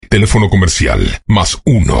Teléfono comercial más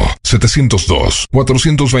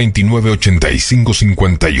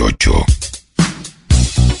 1-702-429-8558.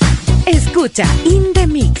 Escucha In The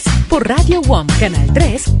Mix por Radio WOM Canal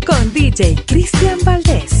 3 con DJ Cristian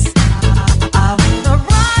Valdés.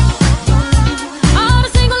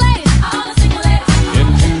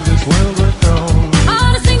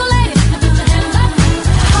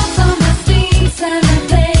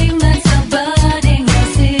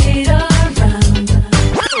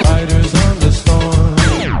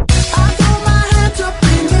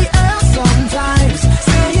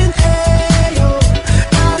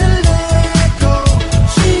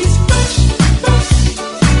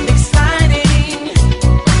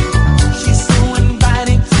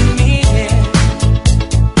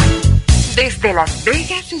 De Las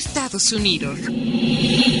Vegas, Estados Unidos.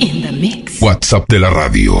 In the Mix. WhatsApp de la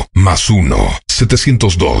radio, más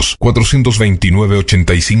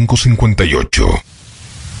 1-702-429-8558.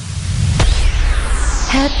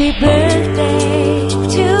 Happy birthday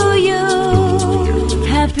to you.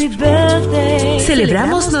 Happy birthday.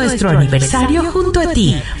 Celebramos nuestro aniversario junto a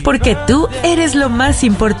ti, porque tú eres lo más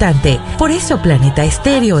importante. Por eso Planeta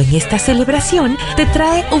Estéreo en esta celebración te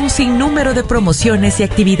trae un sinnúmero de promociones y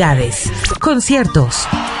actividades. Conciertos,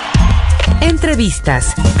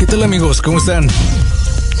 entrevistas. ¿Qué tal, amigos? ¿Cómo están?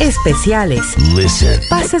 Especiales.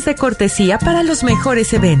 Pases de cortesía para los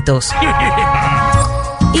mejores eventos.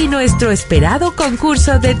 Y nuestro esperado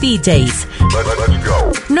concurso de DJs.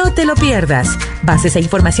 No te lo pierdas. Bases e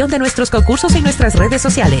información de nuestros concursos en nuestras redes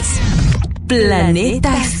sociales.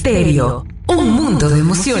 Planeta Estéreo, un mundo de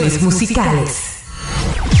emociones musicales.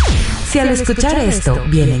 Si al escuchar esto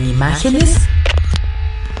vienen imágenes,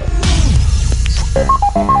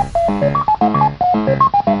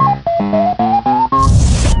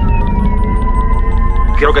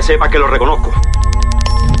 quiero que sepa que lo reconozco.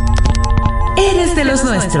 eres de los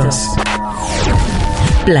nuestros.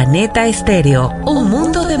 Planeta Estéreo, un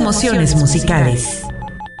mundo de emociones musicales.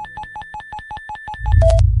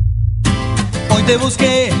 Hoy te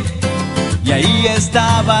busqué y ahí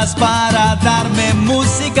estabas para darme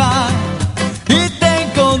música y te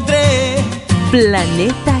encontré.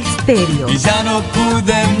 Planeta Estéreo. Y ya no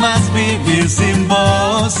pude más vivir sin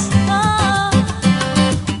vos.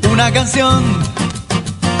 Una canción,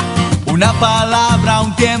 una palabra,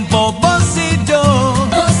 un tiempo, vos y yo.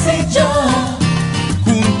 Vos y yo.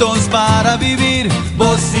 Juntos para vivir,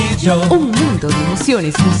 vos y yo. Un mundo de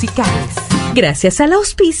emociones musicales. Gracias al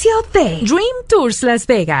auspicio de Dream Tours Las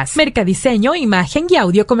Vegas, Mercadiseño, Imagen y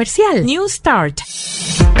Audio Comercial, New Start.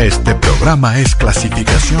 Este programa es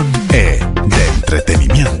clasificación E de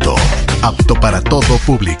entretenimiento, apto para todo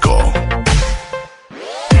público.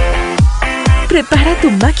 Prepara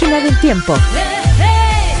tu máquina del tiempo.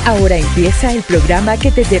 Ahora empieza el programa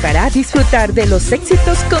que te llevará a disfrutar de los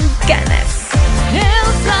éxitos con ganas. El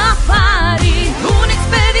Safari, una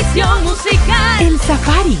expedición musical. El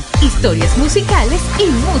Safari, historias musicales y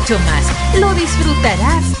mucho más. Lo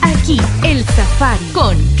disfrutarás aquí, El Safari,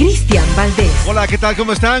 con Cristian Valdés. Hola, ¿qué tal?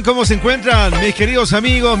 ¿Cómo están? ¿Cómo se encuentran? Mis queridos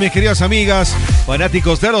amigos, mis queridas amigas,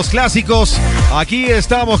 fanáticos de los clásicos. Aquí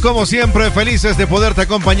estamos, como siempre, felices de poderte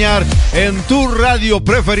acompañar en tu radio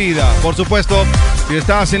preferida. Por supuesto, si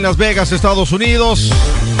estás en Las Vegas, Estados Unidos,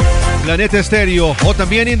 Planeta Estéreo, o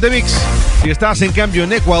también In The Mix. Si estás en cambio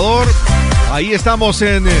en Ecuador, ahí estamos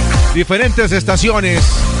en diferentes estaciones,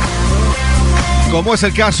 como es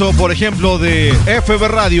el caso, por ejemplo, de FB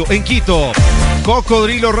Radio en Quito,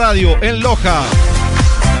 Cocodrilo Radio en Loja.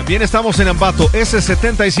 También estamos en Ambato,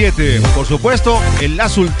 S77. Por supuesto, en La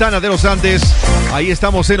Sultana de los Andes, ahí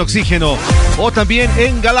estamos en Oxígeno. O también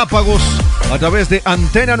en Galápagos, a través de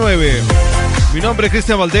Antena 9. Mi nombre es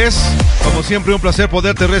Cristian Valdés. Como siempre, un placer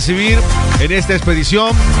poderte recibir en esta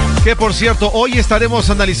expedición, que por cierto, hoy estaremos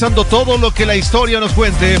analizando todo lo que la historia nos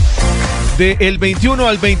cuente del 21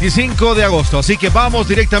 al 25 de agosto. Así que vamos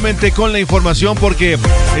directamente con la información, porque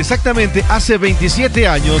exactamente hace 27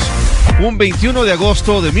 años, un 21 de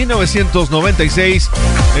agosto de 1996,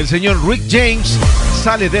 el señor Rick James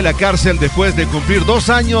sale de la cárcel después de cumplir 2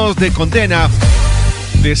 años de condena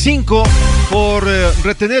de 5 por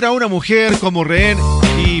retener a una mujer como rehén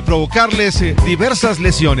y provocarles diversas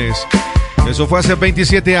lesiones. Eso fue hace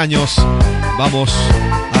 27 años. Vamos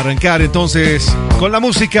a arrancar entonces con la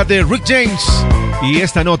música de Rick James y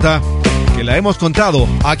esta nota que la hemos contado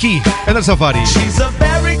aquí en el Safari. She's a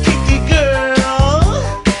very kicky girl,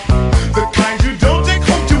 the kind you don't take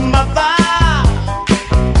home to mother.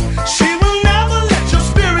 She will never let your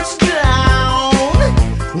spirits down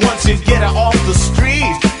once you get her off the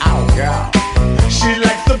street. Oh, girl. She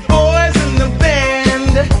likes the boys in the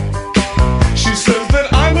band. She says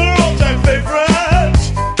that I'm her all-time favorite.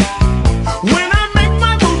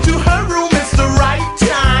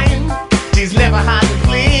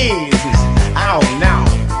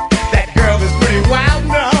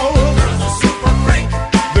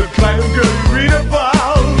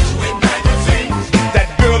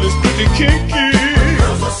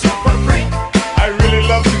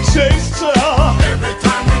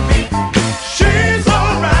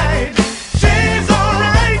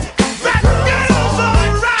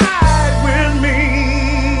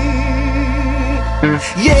 Yeah.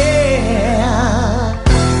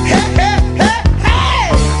 Hey, hey, hey,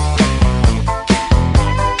 hey.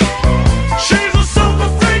 She's a super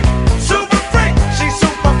freak, she's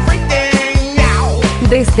super freaking out.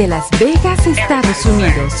 Desde Las Vegas, Estados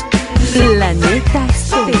Unidos, la neta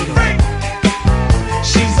estéreo.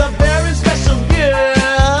 She's a very special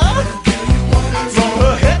girl. From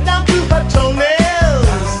her head down to her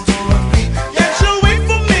toenails. Yeah, she'll wait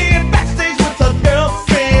for me backstage with her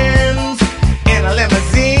girlfriends in a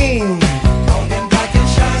limousine.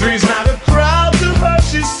 Three's not a crowd to her,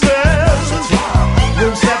 she says.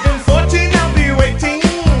 Room 714, I'll be waiting.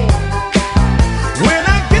 When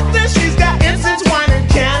I get there, she's got incense, wine, and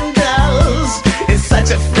candles. It's such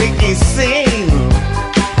a freaky scene.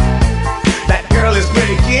 That girl is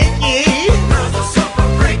pretty kinky.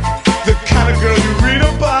 The kind of girl you read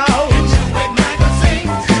about.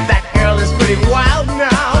 That girl is pretty wild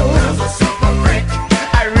now.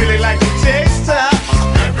 I really like to taste her.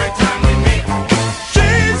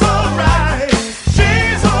 She's alright,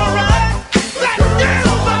 she's alright. That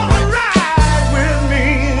girl's alright with me.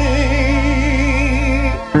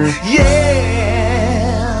 Yeah.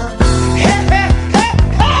 Hey, hey, hey,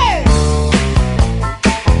 hey.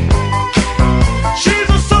 She's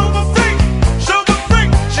a super freak,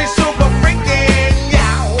 she's super freaking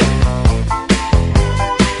out.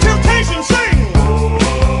 Temptation sing.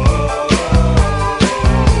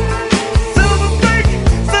 Silver freak,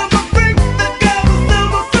 that girl's a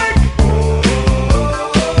silver freak.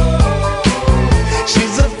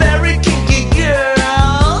 She's a very kinky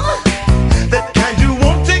girl, that kind you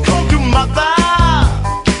won't take home to mother.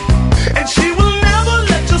 And she will never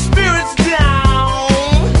let your spirits down.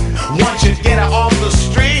 Once you get her off the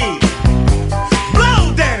street,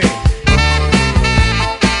 blow, Danny.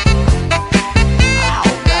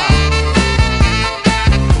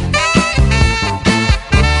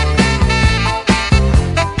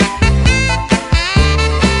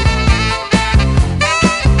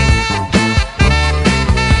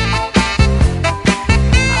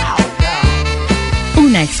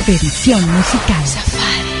 Una expedición musical.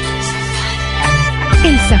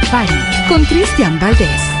 El Safari con Cristian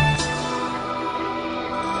Valdés.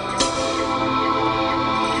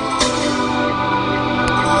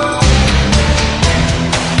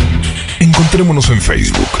 Encontrémonos en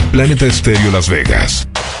Facebook, Planeta Estéreo Las Vegas.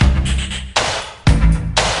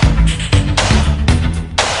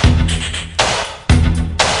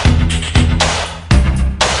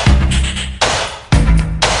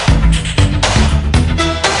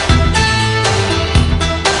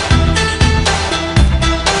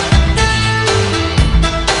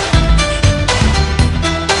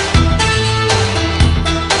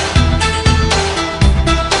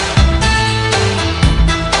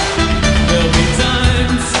 There'll be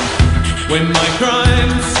times when my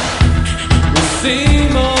crimes will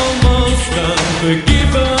seem almost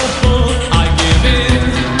unforgivable. I give in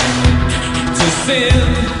to sin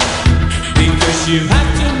because you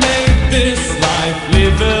have to make this life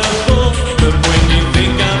livable. But when you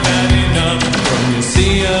think I've had enough from your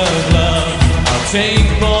sea of love, I'll take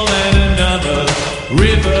more than another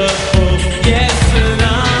river full. Yes, and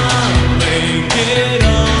I'll make it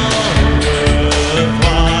all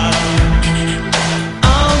worthwhile.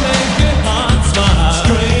 I'll make your heart smile.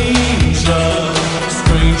 Strange love,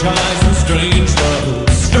 strange highs and strange lows.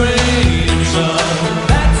 Strange love,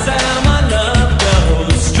 that's how my love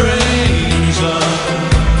goes. Strange love,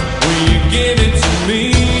 will you give it to me?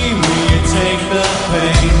 Will you take the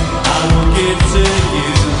pain? I will give to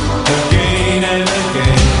you again and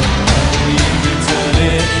again. Will you return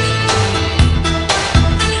it?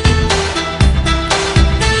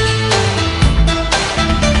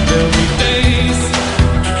 There'll be days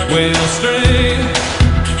when I'll stray.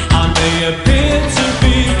 I may appear to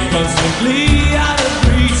be constantly out of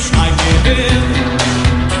reach. I give in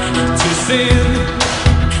to sin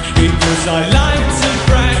because I like to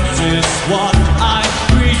practice what I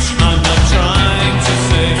preach. I'm not trying to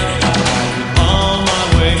say I'm on my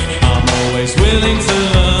way. I'm always willing to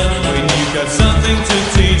learn when you've got something to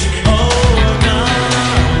teach. Oh, and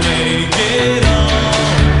I'll make it all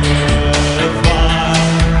worthwhile.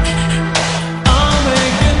 I'll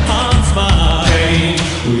make your heart smile. Pain,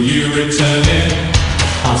 will you return it?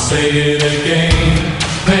 I'll say it again.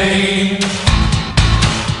 Pain,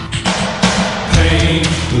 pain,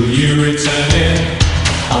 will you return it?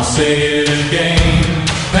 I'll say it again.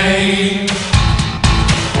 Pain,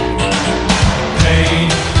 pain,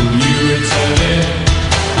 will you return it?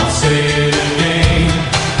 I'll say it again.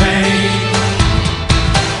 Pain,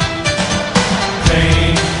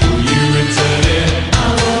 pain, will you return it? I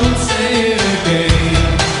won't say it again.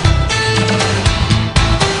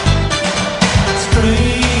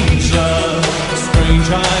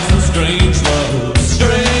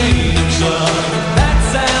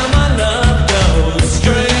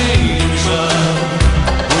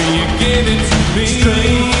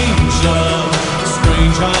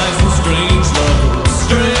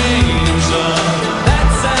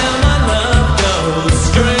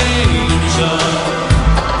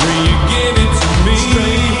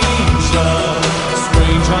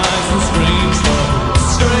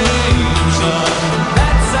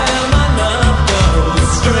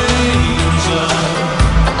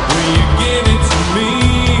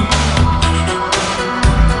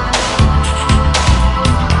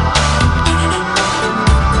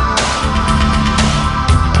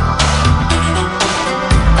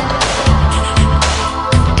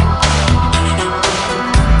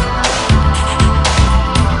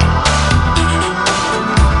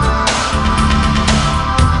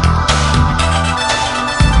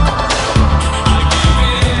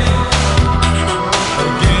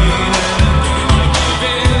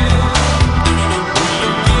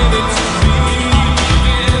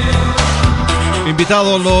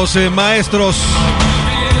 presentado los maestros,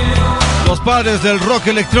 los padres del rock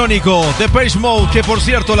electrónico, Depeche Mode, que por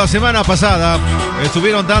cierto la semana pasada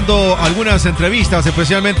estuvieron dando algunas entrevistas,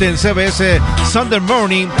 especialmente en CBS Sunday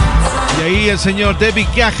Morning, y ahí el señor David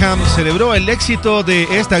Gahan celebró el éxito de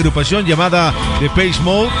esta agrupación llamada Depeche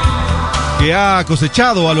Mode, que ha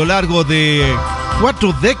cosechado a lo largo de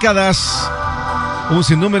 4 décadas un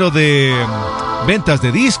sinnúmero de ventas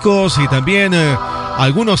de discos y también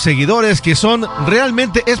algunos seguidores que son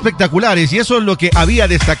realmente espectaculares, y eso es lo que había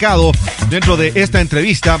destacado dentro de esta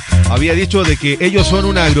entrevista. Había dicho de que ellos son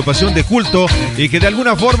una agrupación de culto y que de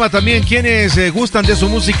alguna forma también quienes gustan de su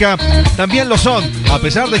música también lo son, a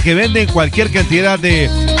pesar de que venden cualquier cantidad de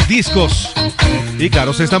discos. Y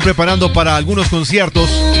claro, se están preparando para algunos conciertos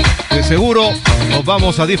que seguro nos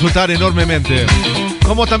vamos a disfrutar enormemente.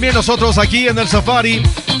 Como también nosotros aquí en el Safari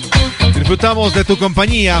disfrutamos de tu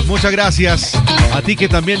compañía. Muchas gracias a ti que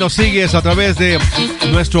también nos sigues a través de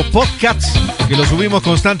nuestro podcast, que lo subimos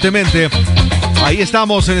constantemente. Ahí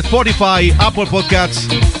estamos en Spotify, Apple Podcasts,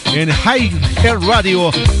 en Hi Air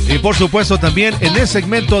Radio y por supuesto también en el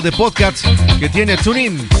segmento de podcasts que tiene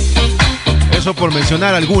TuneIn. Eso por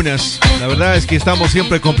mencionar algunas. La verdad es que estamos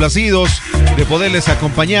siempre complacidos de poderles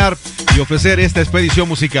acompañar y ofrecer esta expedición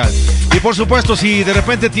musical. Y por supuesto, si de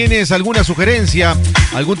repente tienes alguna sugerencia,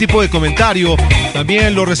 algún tipo de comentario,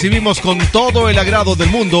 también lo recibimos con todo el agrado del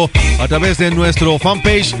mundo a través de nuestro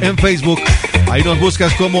fanpage en Facebook. Ahí nos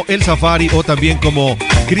buscas como El Safari o también como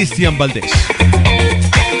Cristian Valdés.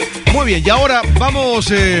 Muy bien, y ahora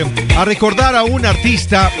vamos a recordar a un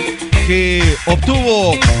artista que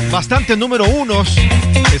obtuvo bastante número unos,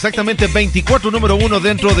 exactamente 24 número uno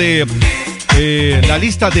dentro de la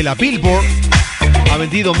lista de la Billboard. Ha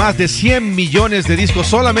vendido más de 100 millones de discos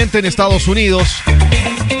solamente en Estados Unidos.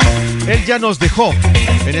 Él ya nos dejó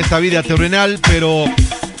en esta vida terrenal, pero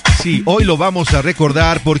sí, hoy lo vamos a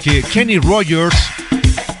recordar porque Kenny Rogers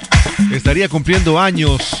estaría cumpliendo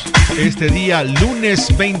años este día,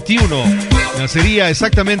 lunes 21. Nacería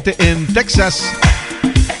exactamente en Texas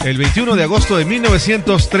el 21 de agosto de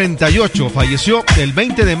 1938. Falleció el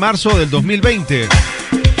 20 de marzo del 2020.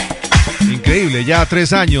 Increíble, ya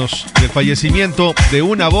 3 años del fallecimiento de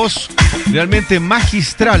una voz realmente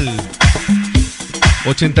magistral.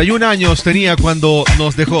 81 años tenía cuando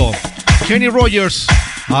nos dejó. Kenny Rogers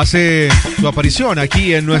hace su aparición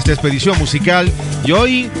aquí en nuestra expedición musical y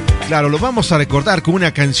hoy, claro, lo vamos a recordar con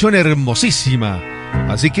una canción hermosísima.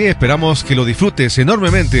 Así que esperamos que lo disfrutes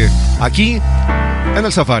enormemente aquí en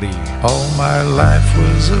el Safari. All my life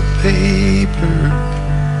was a paper,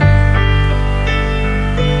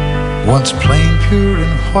 once plain, pure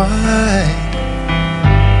and white,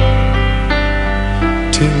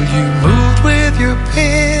 till you moved with your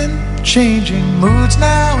pen, changing moods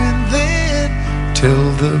now and then,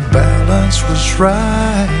 till the balance was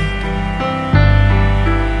right.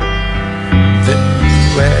 Then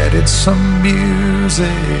you added some music,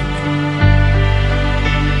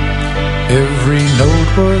 every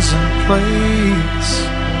note was in place,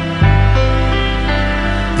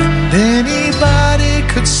 and anybody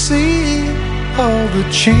could see all the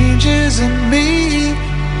changes in me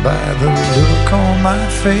by the look on my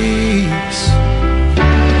face.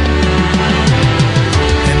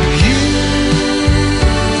 And you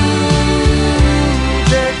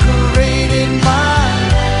decorated my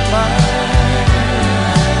life,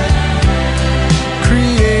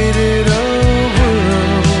 created a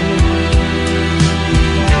world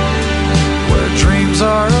where dreams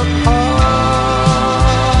are apart.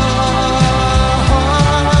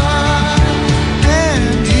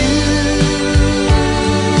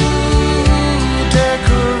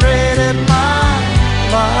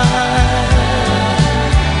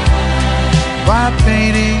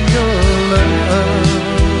 Painting your love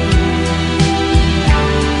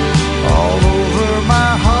all over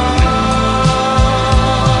my heart.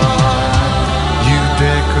 You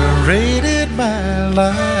decorated my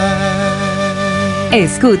life.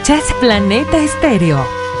 Escuchas Planeta Estéreo.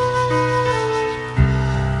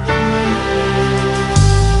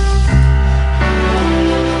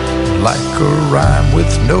 Like a rhyme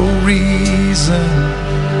with no reason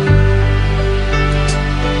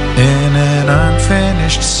in an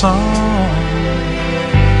unfinished song,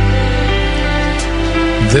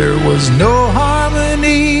 there was no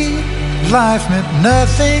harmony, life meant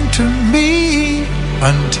nothing to me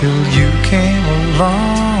until you came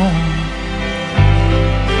along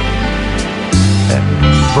and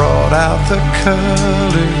brought out the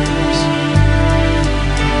colors.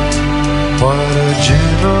 What a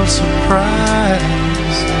gentle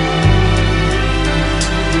surprise.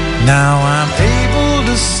 Now I'm able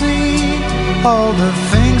to see all the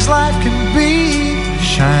things life can be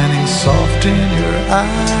shining soft in your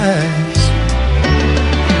eyes.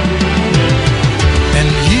 And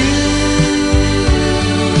you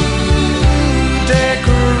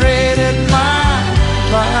decorated my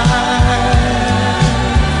life,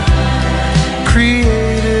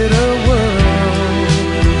 created a world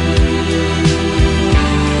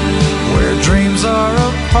where dreams are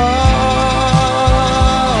apart.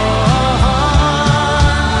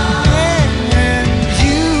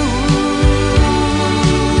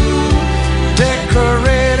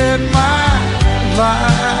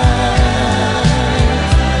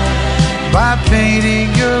 By painting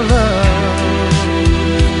your love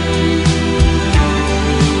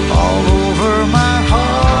all over my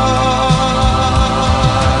heart,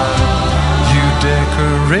 you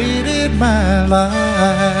decorated my life.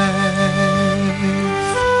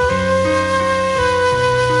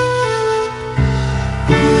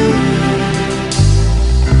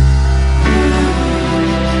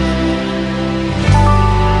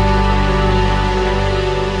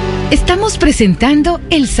 Estamos presentando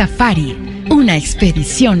El Safari, una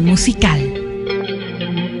expedición musical.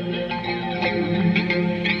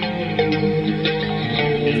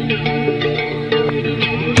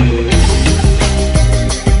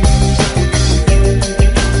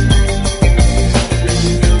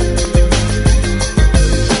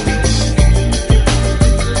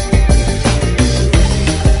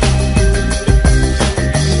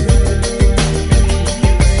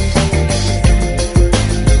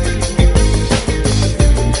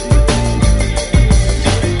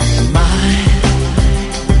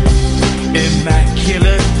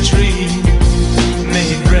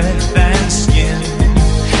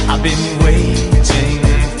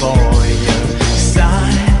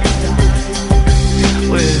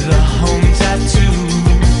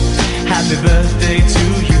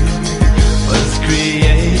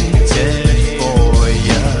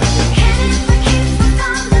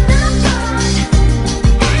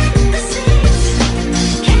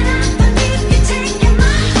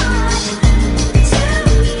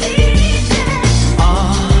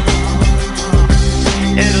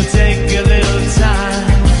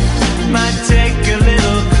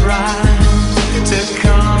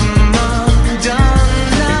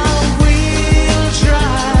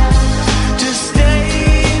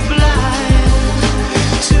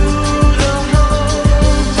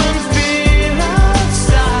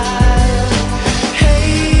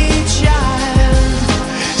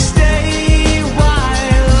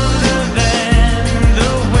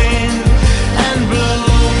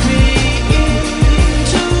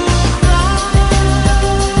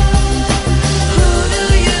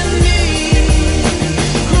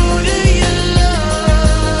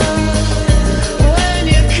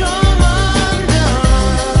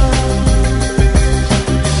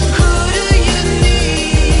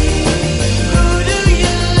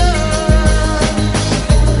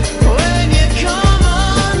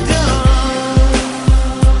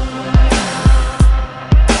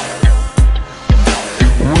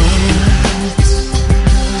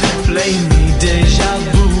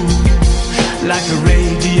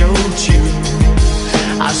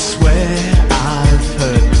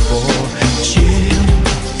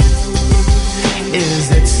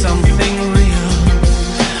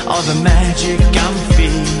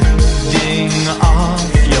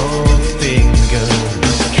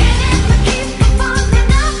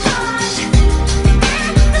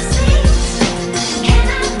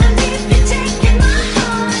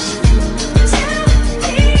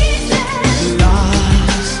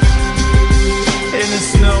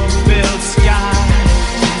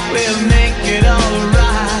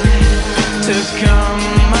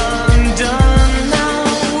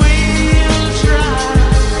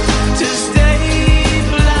 Stay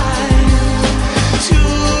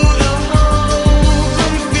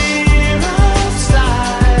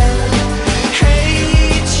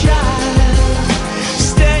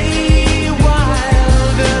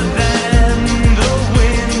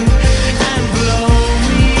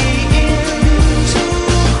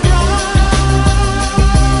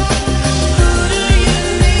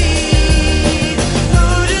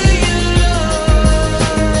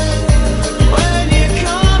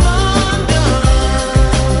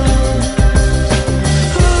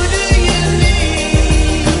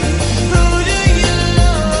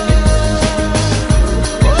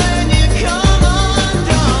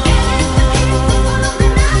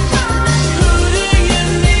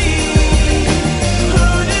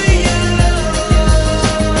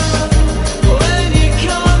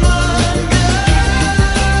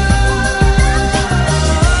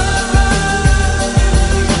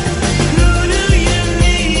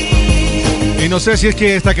no sé si es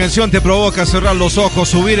que esta canción te provoca cerrar los ojos,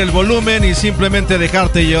 subir el volumen y simplemente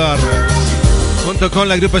dejarte llevar. Junto con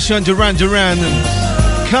la agrupación Duran Duran,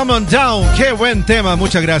 Come On Down. Qué buen tema.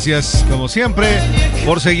 Muchas gracias, como siempre,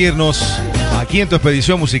 por seguirnos aquí en tu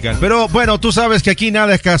expedición musical. Pero bueno, tú sabes que aquí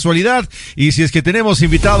nada es casualidad, y si es que tenemos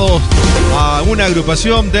invitados a una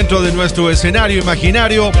agrupación dentro de nuestro escenario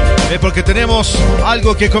imaginario, es porque tenemos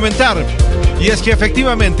algo que comentar. Y es que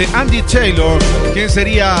efectivamente Andy Taylor, quien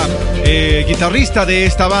sería guitarrista de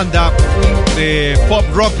esta banda de pop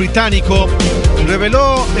rock británico,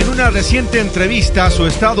 reveló en una reciente entrevista su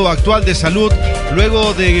estado actual de salud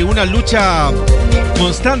luego de una lucha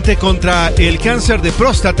constante contra el cáncer de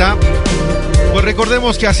próstata. Pues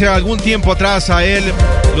recordemos que hace algún tiempo atrás a él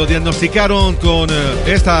lo diagnosticaron con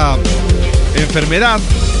esta enfermedad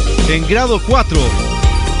en grado 4.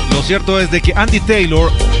 Lo cierto es de que Andy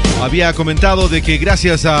Taylor había comentado de que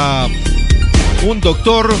gracias a un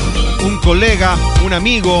doctor, un colega, un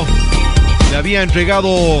amigo, le había entregado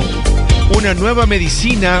una nueva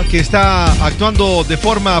medicina que está actuando de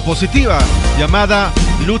forma positiva, llamada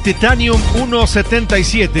Lutetium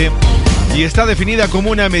 177, y está definida como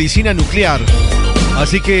una medicina nuclear.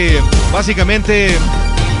 Así que básicamente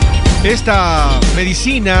esta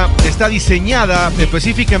medicina está diseñada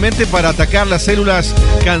específicamente para atacar las células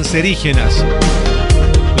cancerígenas.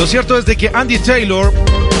 Lo cierto es de que Andy Taylor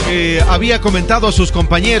había comentado a sus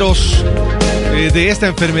compañeros de esta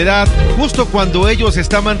enfermedad justo cuando ellos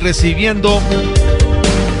estaban recibiendo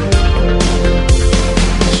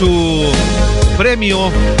su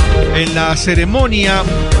premio en la ceremonia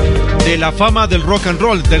de la fama del rock and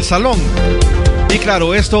roll, del salón. Y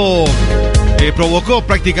claro, esto provocó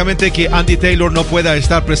prácticamente que Andy Taylor no pueda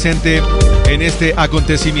estar presente en este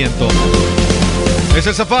acontecimiento. Es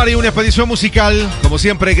el Safari, una expedición musical. Como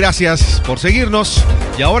siempre, gracias por seguirnos.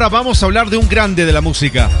 Y ahora vamos a hablar de un grande de la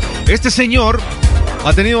música. Este señor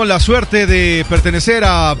ha tenido la suerte de pertenecer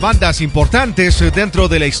a bandas importantes dentro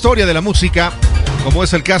de la historia de la música, como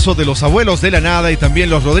es el caso de Los Abuelos de la Nada y también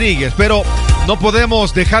Los Rodríguez. Pero no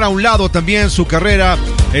podemos dejar a un lado también su carrera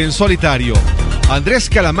en solitario. Andrés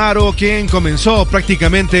Calamaro, quien comenzó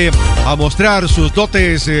prácticamente a mostrar sus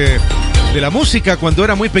dotes de la música cuando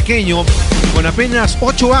era muy pequeño. Con apenas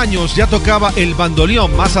 8 años ya tocaba el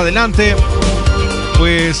bandoneón. Más adelante,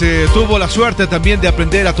 pues tuvo la suerte también de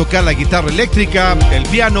aprender a tocar la guitarra eléctrica, el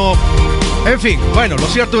piano. En fin, bueno, lo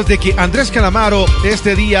cierto es de que Andrés Calamaro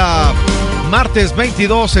este día, martes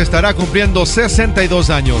 22, estará cumpliendo 62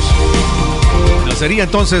 años. Nacería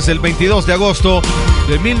entonces el 22 de agosto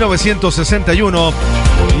de 1961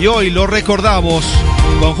 y hoy lo recordamos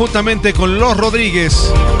conjuntamente con Los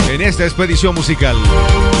Rodríguez en esta expedición musical.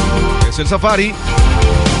 Es el Safari.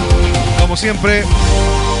 Como siempre,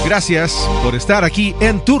 gracias por estar aquí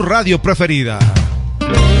en tu radio preferida.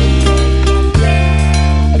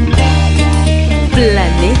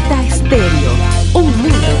 Planeta Estéreo, un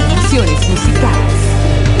mundo de emociones musicales.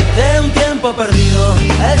 De un tiempo perdido,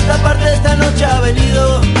 a esta parte esta noche ha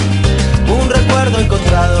venido un recuerdo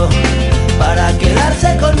encontrado para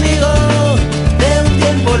quedarse conmigo. De un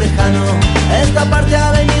tiempo lejano, a esta parte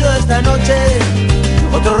ha venido esta noche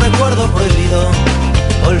otro recuerdo prohibido,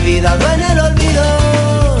 olvidado en el olvido.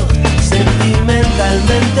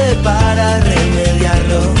 Sentimentalmente para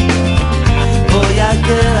remediarlo, voy a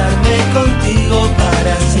quedarme contigo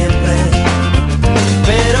para siempre.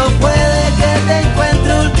 Pero puede que te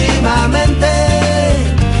encuentre últimamente,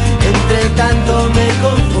 entre tanto me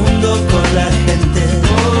confundo con la gente.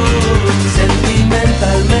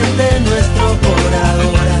 Sentimentalmente nuestro por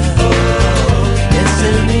ahora es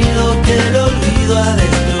el nido que el olvido ha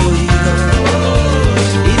destruido.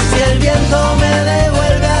 Y si el viento me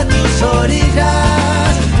devuelve a tus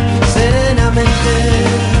orillas, serenamente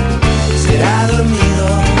será dormido,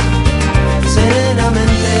 será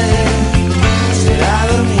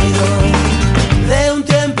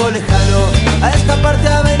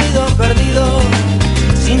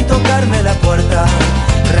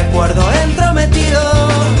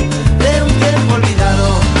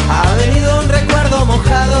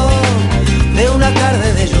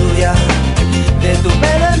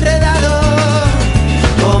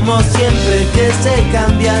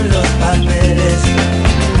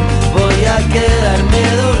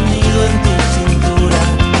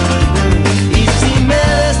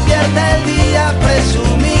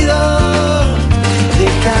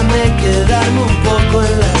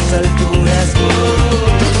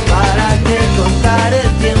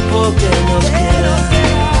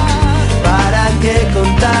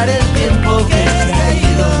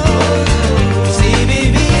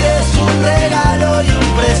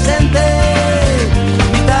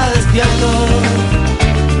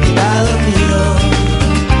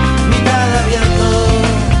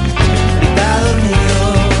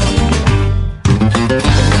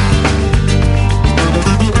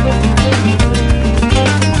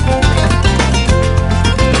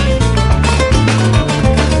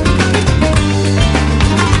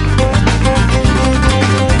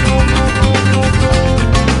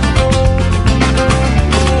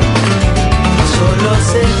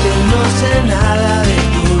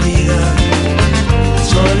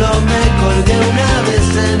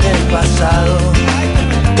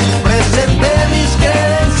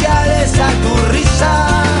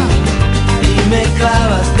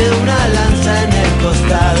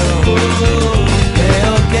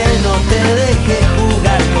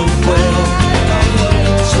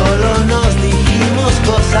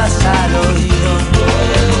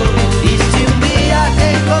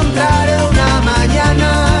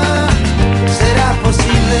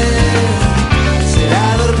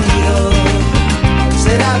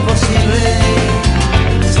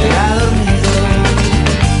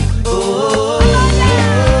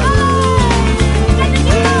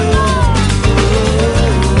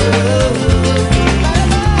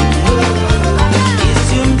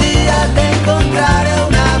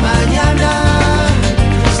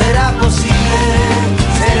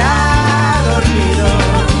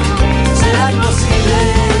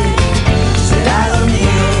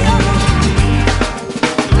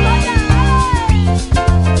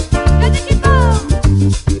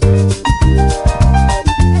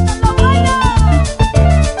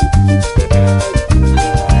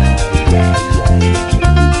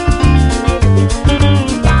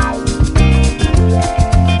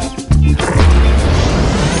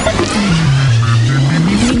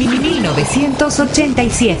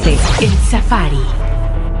 1987. El Safari.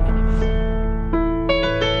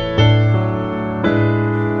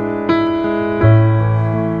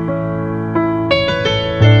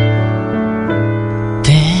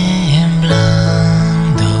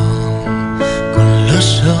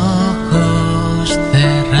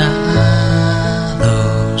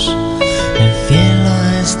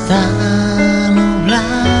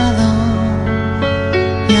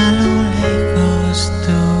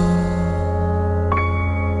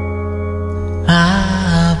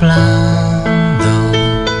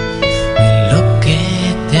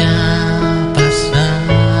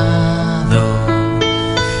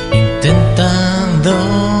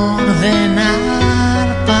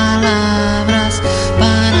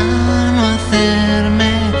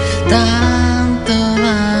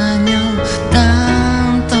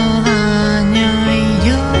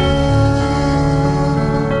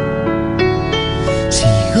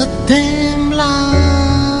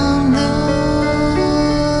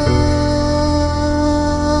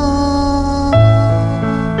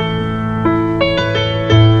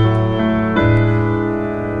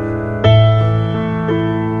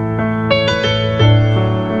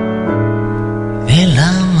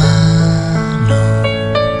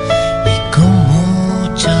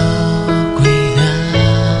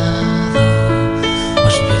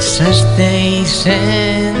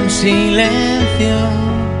 En silencio,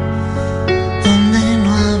 donde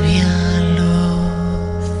no había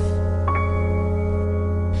luz,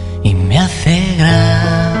 y me hace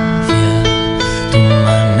gracia tu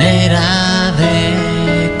manera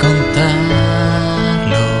de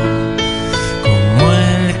contarlo, como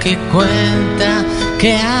el que cuenta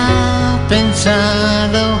que ha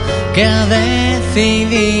pensado, que ha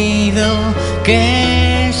decidido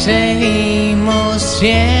que seguimos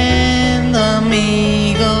siendo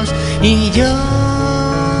amigos, y yo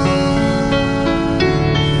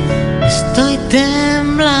estoy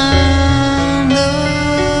temblando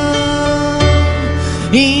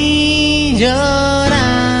y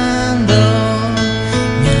llorando.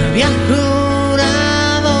 Me había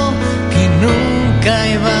jurado que nunca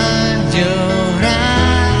iba a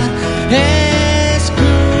llorar,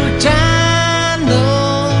 escuchando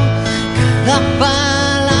cada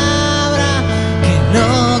palabra que no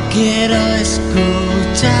quiero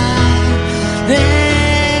escuchar,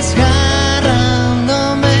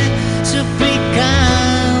 desgarrándome,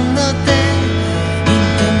 suplicándote,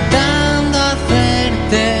 intentando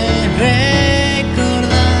hacerte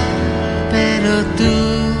recordar, pero tú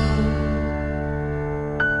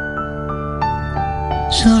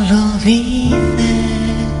solo dices: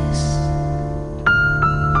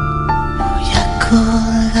 voy a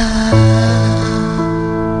colgar.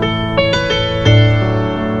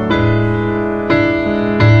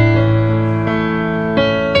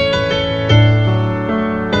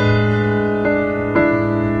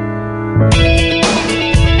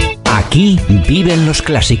 Aquí viven los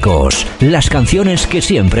clásicos, las canciones que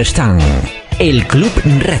siempre están. El Club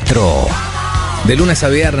Retro. De lunes a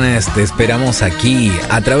viernes te esperamos aquí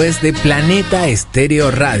a través de Planeta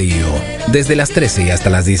Estéreo Radio, desde las 13 y hasta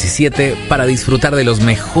las 17, para disfrutar de los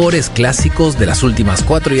mejores clásicos de las últimas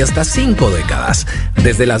 4 y hasta 5 décadas.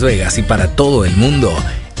 Desde Las Vegas y para todo el mundo,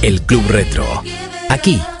 el Club Retro.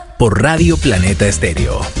 Aquí, por Radio Planeta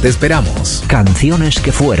Estéreo. Te esperamos. Canciones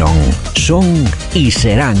que fueron, son y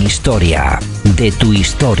serán historia. De tu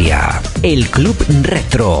historia. El Club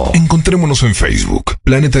Retro. Encontrémonos en Facebook.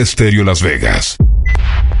 Planeta Estéreo Las Vegas.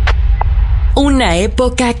 Una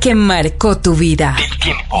época que marcó tu vida. El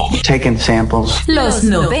tiempo. Taking samples. Los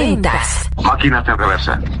 90s. Máquinas en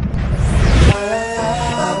reversa.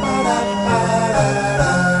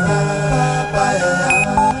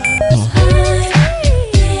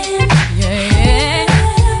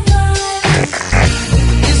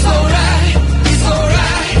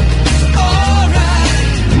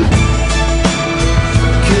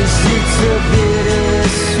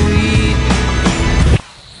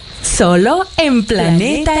 Solo en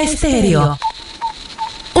Planeta Estéreo.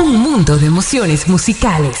 Un mundo de emociones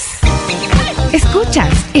musicales. Escuchas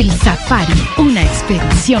El Safari, una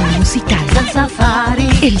expedición musical. El Safari.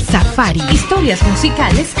 El Safari. Historias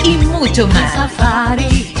musicales y mucho más. El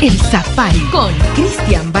Safari. El Safari. Con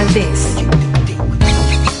Cristian Valdés.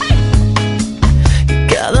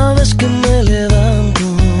 Cada vez que me levanto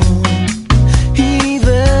y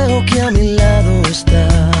veo que a mi lado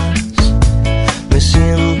estás, me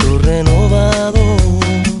siento renovado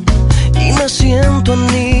y me siento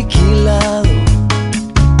aniquilado,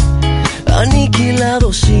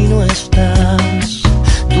 aniquilado si no estás.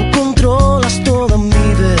 Tú controlas toda mi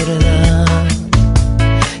verdad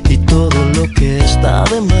y todo lo que está está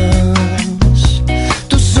de más.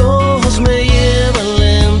 Tus ojos me llevan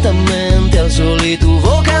lentamente al sol y tu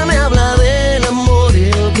boca me habla del amor y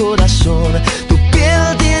el corazón. Tu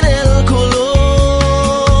piel tiene el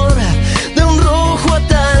color de un rojo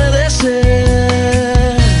atardecer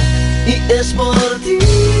y es por ti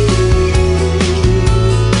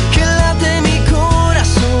que late mi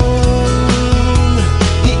corazón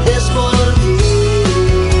y es por ti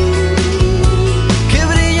que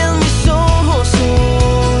brillan mis ojos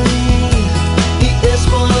hoy y es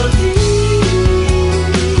por ti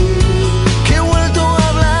que he vuelto a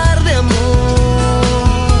hablar de amor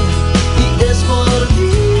y es por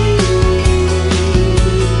ti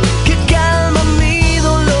que calma mi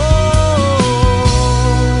dolor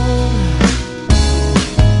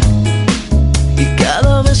y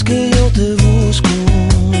cada vez que yo te busco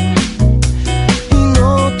y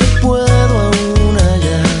no te puedo aún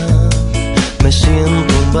hallar, me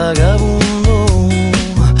siento un vagabundo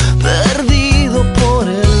perdido por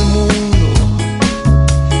el mundo,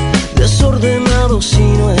 desordenado si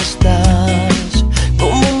no estás.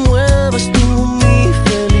 Cómo mueves tú mi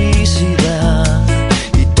felicidad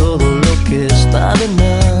y todo lo que está de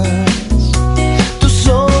más. Tus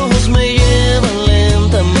ojos me llevan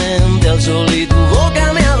lentamente al sol y tu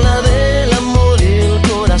boca me habla del amor y el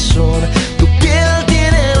corazón. Tu piel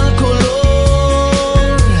tiene el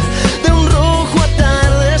color de un rojo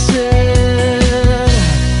atardecer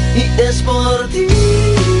y es por ti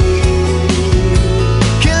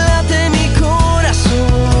que late mi corazón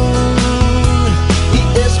y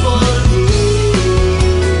es por ti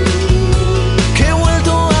que he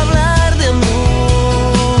vuelto a hablar de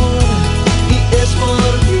amor y es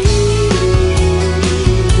por ti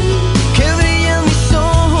que brillan mis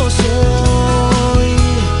ojos hoy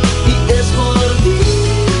y es por ti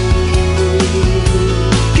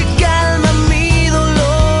que calma mi dolor.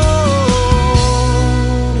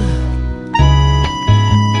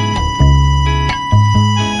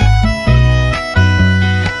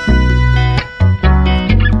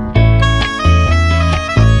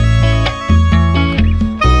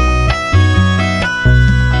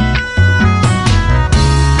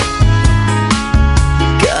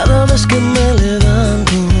 Cada vez que me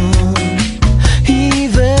levanto y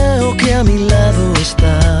veo que a mi lado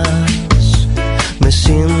estás, me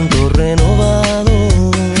siento renovado.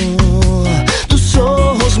 Tus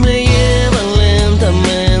ojos me llevan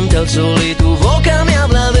lentamente al sol y tu boca me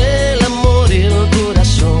habla del amor y el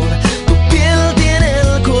corazón. Tu piel tiene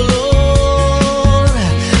el color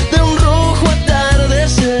de un rojo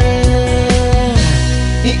atardecer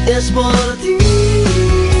y es por ti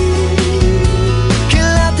que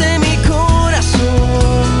late mi corazón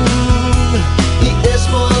y es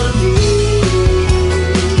por ti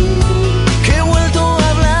que he vuelto a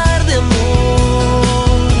hablar de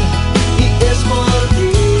amor y es por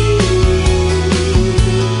ti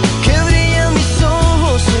que brillan mis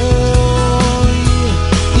ojos hoy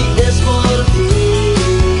y es por ti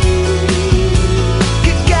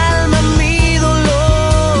que calma mi dolor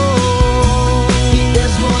y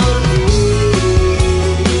es por ti.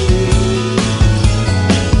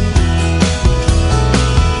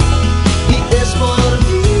 Y es por ti.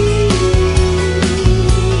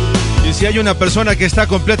 Y si hay una persona que está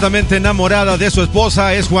completamente enamorada de su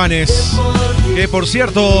esposa es Juanes. Que por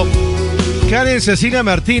cierto, Karen Cecilia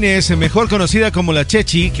Martínez, mejor conocida como la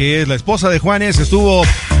Chechi, que es la esposa de Juanes, estuvo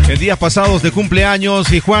el día pasado de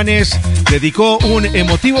cumpleaños y Juanes dedicó un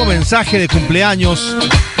emotivo mensaje de cumpleaños.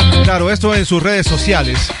 Claro, esto en sus redes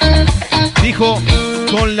sociales. Dijo: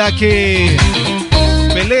 con la que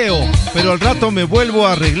peleo, pero al rato me vuelvo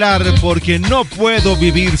a arreglar porque no puedo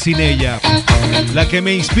vivir sin ella. La que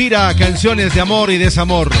me inspira a canciones de amor y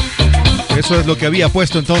desamor. Eso es lo que había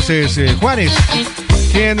puesto entonces Juanes,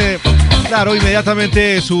 quien, claro,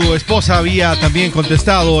 inmediatamente su esposa había también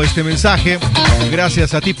contestado este mensaje: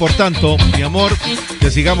 gracias a ti por tanto, mi amor, que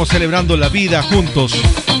sigamos celebrando la vida juntos.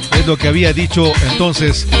 Es lo que había dicho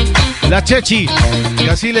entonces la Chechi, y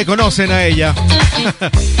así le conocen a ella.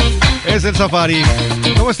 Es el Safari.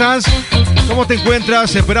 ¿Cómo estás? ¿Cómo te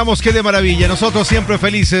encuentras? Esperamos que de maravilla. Nosotros siempre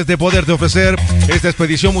felices de poderte ofrecer esta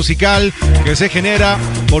expedición musical que se genera,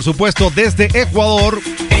 por supuesto, desde Ecuador.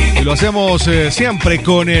 Y lo hacemos siempre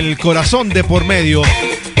con el corazón de por medio.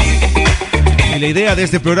 Y la idea de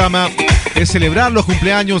este programa es celebrar los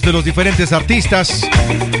cumpleaños de los diferentes artistas,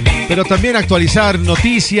 pero también actualizar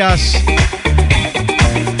noticias,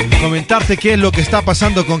 comentarte qué es lo que está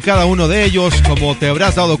pasando con cada uno de ellos, como te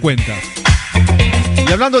habrás dado cuenta.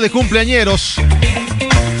 Y hablando de cumpleañeros,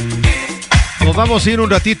 nos vamos a ir un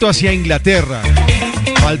ratito hacia Inglaterra,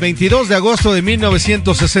 al 22 de agosto de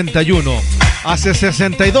 1961. Hace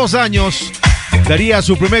 62 años daría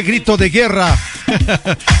su primer grito de guerra.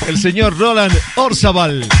 El señor Roland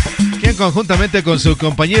Orzabal, quien conjuntamente con su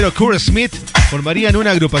compañero Kurt Smith formarían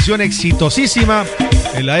una agrupación exitosísima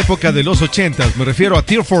en la época de los 80s. Me refiero a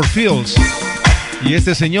Tear for Fears. Y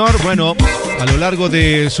este señor, bueno, a lo largo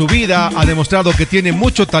de su vida ha demostrado que tiene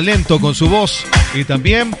mucho talento con su voz y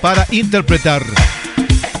también para interpretar.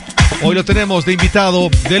 Hoy lo tenemos de invitado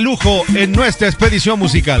de lujo en nuestra expedición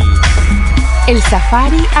musical. El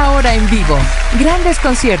Safari ahora en vivo. Grandes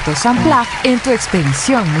conciertos unplugged en tu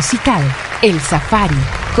expedición musical. El Safari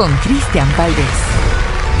con Cristian Valdés.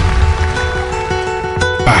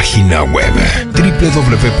 Página web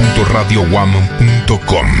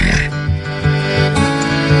www.radioguam.com.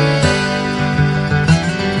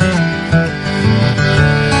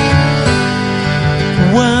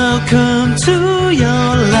 Welcome to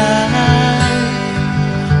your life.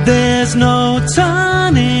 There's no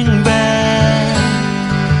turning back.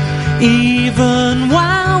 Even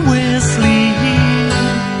while we're asleep,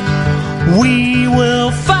 we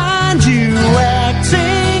will find you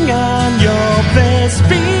acting on your best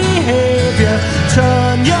behavior.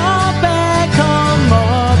 Turn your back on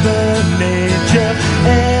Mother Nature.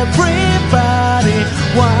 Everybody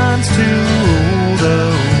wants to rule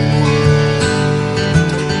the world.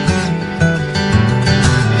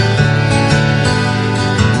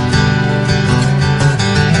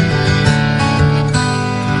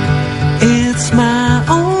 It's my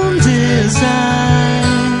own design.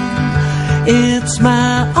 It's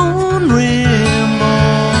my own remorse.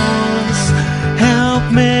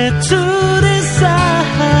 Help me to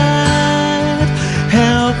decide.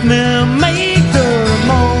 Help me make the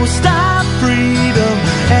most of freedom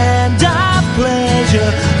and of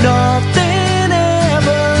pleasure. Nothing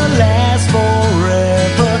ever lasts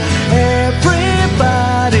forever.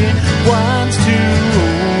 Everybody wants to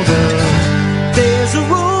rule the world. There's a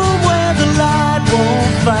room where the light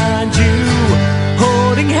won't find you.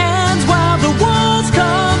 Holding hands while the walls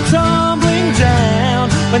come tumbling down.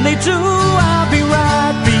 When they do, I'll be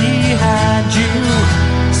right behind you.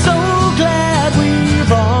 So glad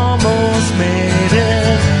we've almost made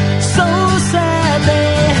it. So sad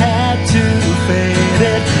they had to fade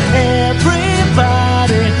it.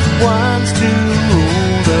 Everybody wants to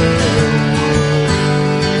rule the world.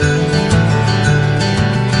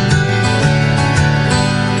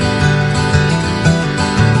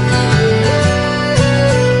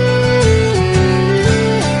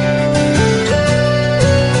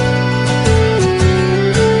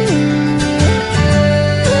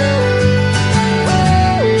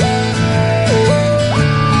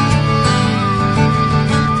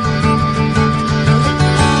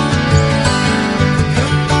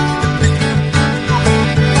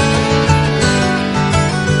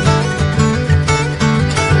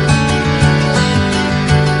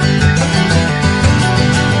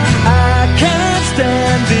 I can't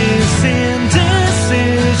stand this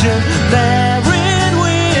indecision, married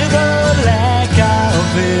with a lack of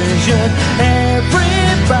vision.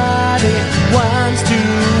 Everybody wants to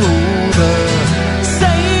rule the.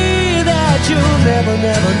 Say that you'll never,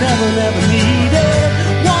 never, never, never need it.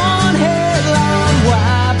 One headline,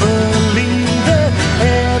 why believe it?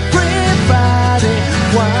 Everybody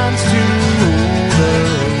wants to rule the.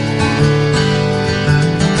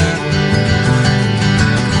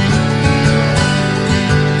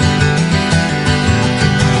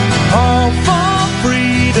 All for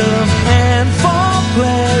freedom and for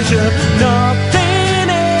pleasure. Nothing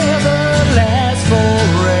ever lasts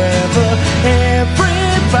forever.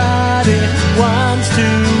 Everybody wants to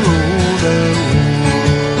rule the world.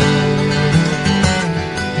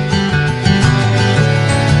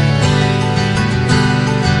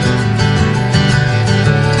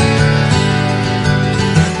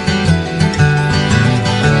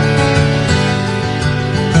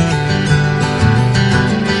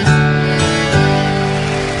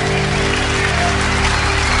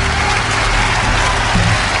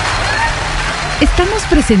 Estamos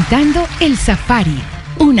presentando El Safari,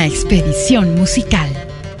 una expedición musical.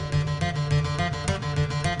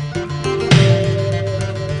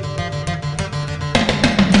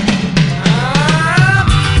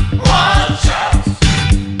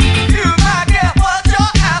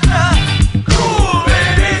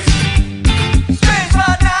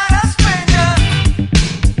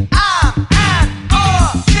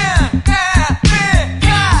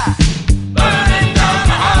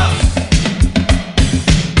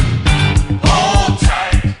 Hold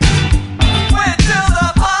tight. Wait till the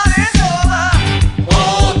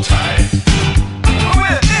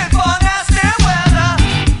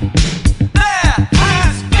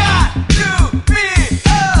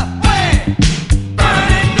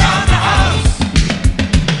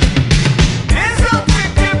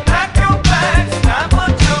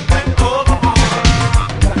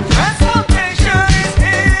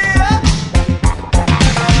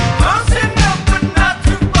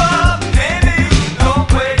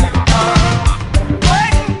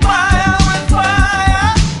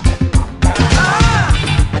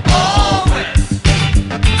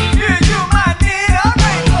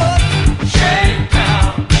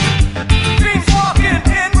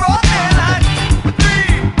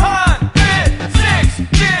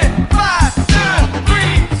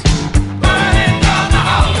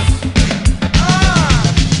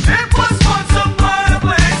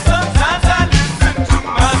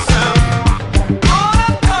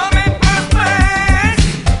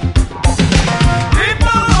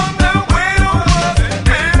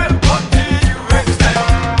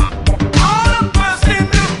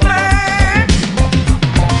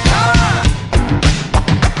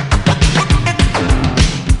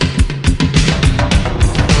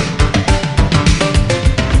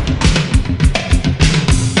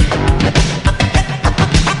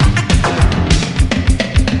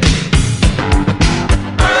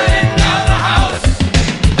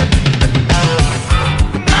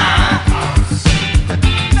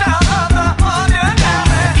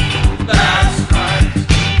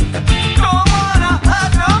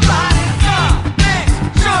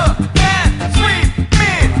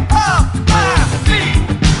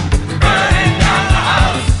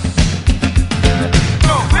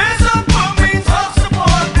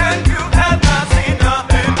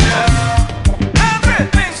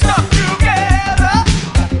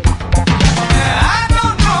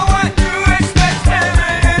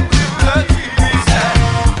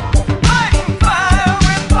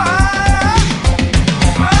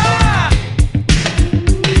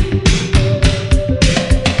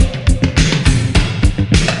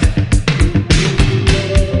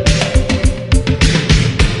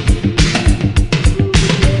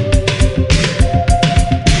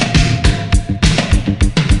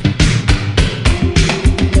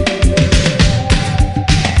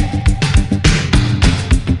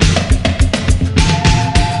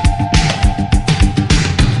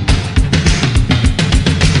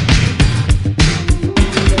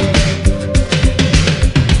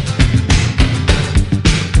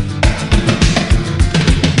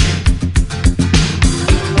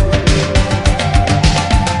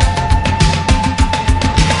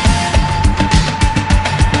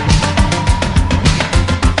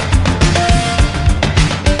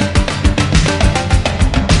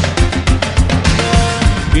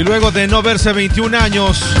Luego de no verse 21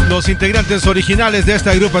 años, los integrantes originales de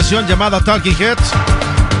esta agrupación llamada Talking Heads,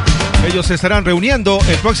 ellos se estarán reuniendo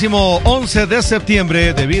el próximo 11 de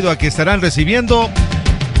septiembre debido a que estarán recibiendo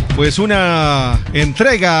pues una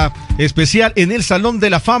entrega especial en el Salón de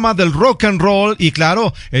la Fama del Rock and Roll. Y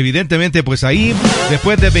claro, evidentemente pues ahí,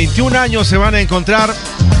 después de 21 años, se van a encontrar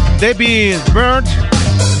David Byrne,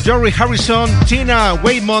 Joey Harrison, Tina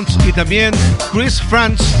Weymouth y también Chris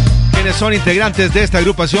Frantz, quienes son integrantes de esta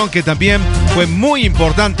agrupación que también fue muy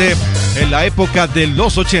importante en la época de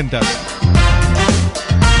los 80s.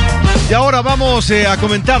 Y ahora vamos a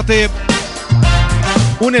comentarte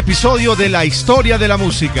un episodio de la historia de la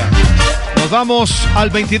música. Nos vamos al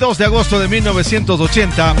 22 de agosto de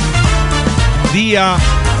 1980, día,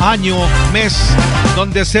 año, mes,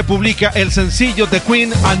 donde se publica el sencillo de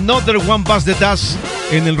Queen, Another One Bites the Dust,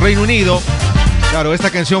 en el Reino Unido. Claro, esta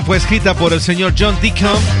canción fue escrita por el señor John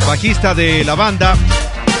Deacon, bajista de la banda,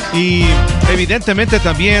 y evidentemente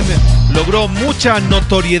también logró mucha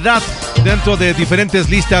notoriedad dentro de diferentes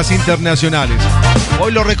listas internacionales.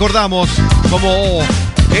 Hoy lo recordamos como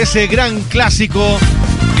ese gran clásico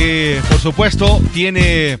que, por supuesto,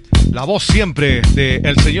 tiene la voz siempre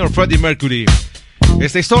del señor Freddie Mercury.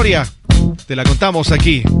 Esta historia te la contamos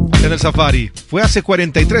aquí en el Safari. Fue hace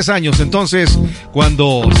 43 años entonces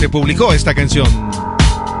cuando se publicó esta canción.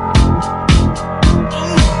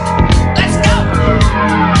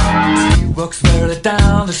 Walks further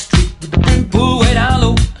down the street with the brim pulled way down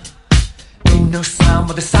low. Ain't no sound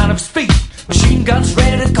but the sound of speed. Machine guns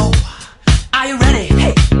ready to go. Are you ready?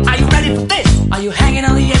 Hey, are you ready for this? Are you hanging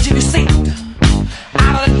on the edge of your seat?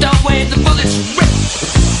 Out of the doorway, the bullets rip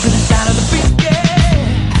to the sound of the beat. Yeah.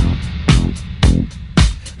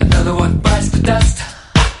 Another one bites the dust.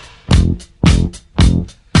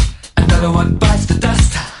 Another one bites the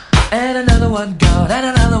dust. And another one gone. And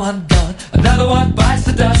another one gone. Another one bites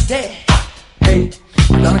the dust. Hey. Hey,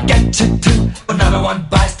 I'm gonna get you too. Another one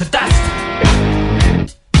bites the dust.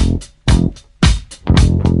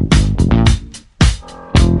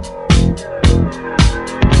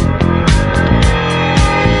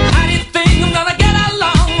 How do you think I'm gonna get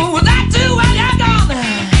along without you when you're gone?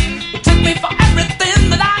 You took me for everything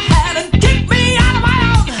that I had and kicked me out of my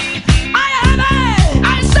own. Are you happy?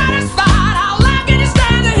 Are you satisfied? How long can you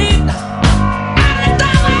stand the heat? Out of the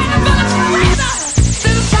doorway, the bullets rain to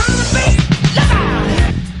the sound of the beat.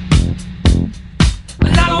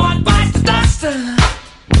 Another one bites the dust.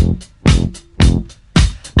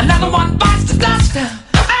 Another one bites the dust.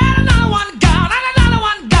 And another one gone. And another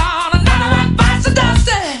one gone. Another one bites the dust.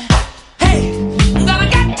 Hey, I'm gonna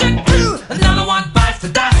get you too. Another one bites the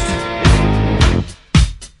dust.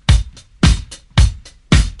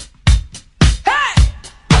 Hey!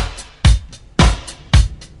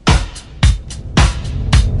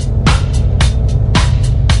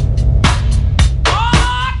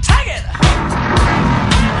 Oh, take it!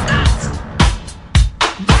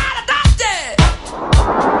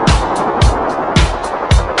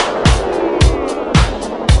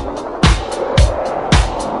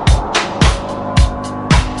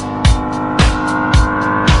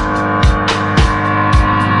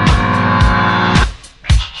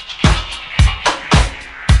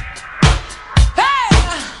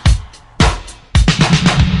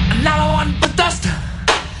 Another one bites the dust.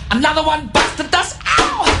 Another one bites the dust.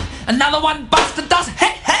 Ow! Another one bites the dust.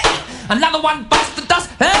 Hey, hey! Another one bites the dust.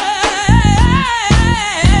 Hey!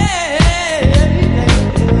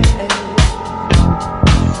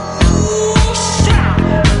 Ooh, shit.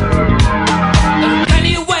 There are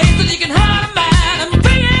plenty of ways that you can hurt a man and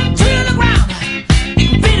bring him to the ground. You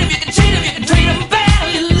can beat him, you can cheat him, you can treat him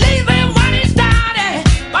bad, you leave him when he's down. Yeah.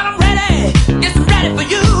 But I'm ready, yes, I'm ready for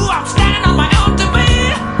you. I'm standing on my own two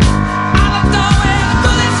feet. Out of the way, the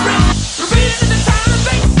bullets rip, repeating to the sound of the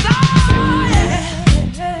bass. Oh, yeah.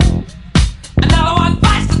 Another one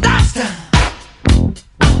bites the dust.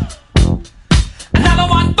 Another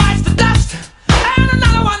one bites the dust. And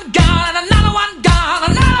another one gone. And another one gone.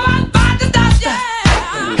 Another one bites the dust. Yeah.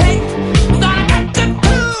 Hey, I'm gonna get you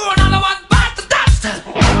too. Another one bites the dust.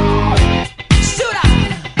 Shoot out.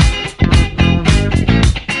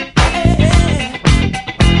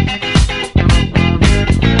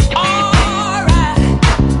 All right.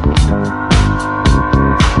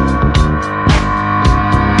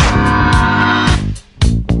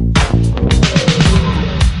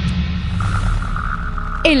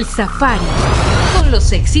 El Safari, con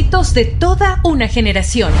los éxitos de toda una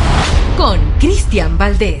generación, con Cristian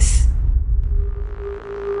Valdés.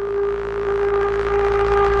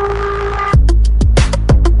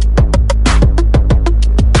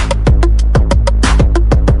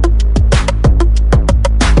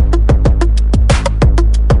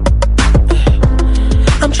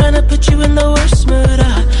 tryna put you in the worst mood.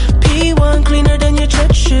 P1 cleaner than your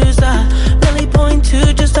church shoes. Really point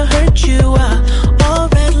two just to hurt you. All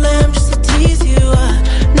red lamb just to tease you.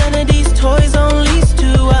 None of these toys on lease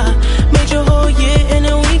to. Made your whole year in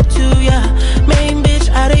a week too. Yeah, main bitch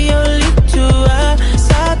out of your league too.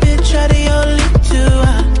 Side bitch out of your league too.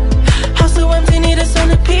 House so empty, need a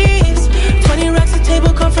centerpiece. 20 racks a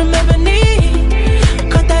table come from ebony.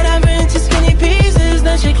 Cut that ever into skinny pieces.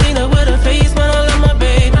 Then she clean up with her face, man, I love my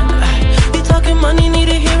baby. You talking money, need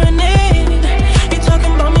a hearing aid. You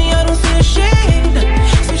talking about me, I don't see a shade.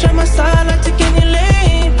 Switch on my side, I take any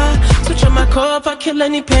lane. Switch on my core if I kill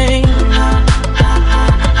any pain.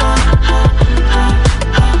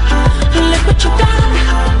 Look what you done.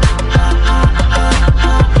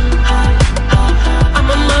 I'm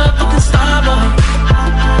a motherfucking star boy.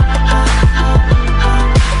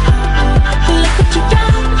 Look what you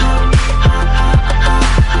done.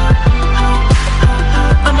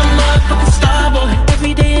 I'm a motherfucking star boy.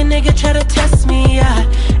 Every day a nigga try to test me, yeah.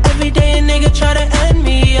 Every day a nigga try to end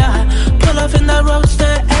me, yeah. Pull off in that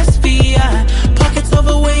roadster SV, yeah. Pockets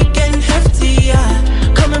overweight, getting hefty,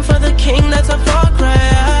 yeah. Coming for the king, that's a far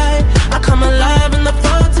cry. I come alive in the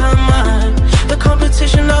fall time, man. The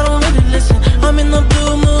competition, I don't really listen. I'm in the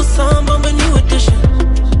blue moon, song, bumping new edition.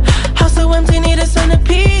 House so empty, need a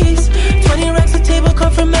centerpiece. 20 racks a table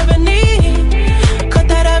come from ebony. Cut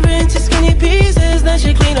that ever into skinny pieces. Then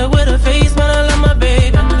she clean up with her face, man, I love my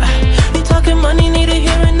baby. You talking money, need a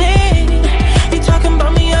hearing aid. You talking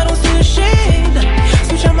about me, I don't see a shade.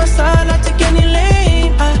 Switch on my side, I take any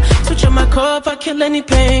lane. Switch on my core if I kill any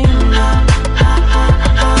pain.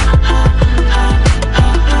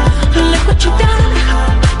 Look what you done.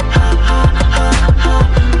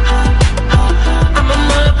 I'm a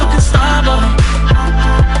motherfucking star boy.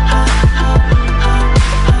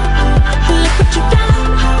 Look what you done.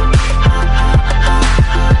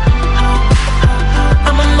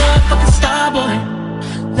 I'm a motherfucking star boy.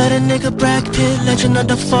 Let a nigga Brad Pitt, legend of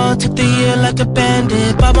the fall, took the year like a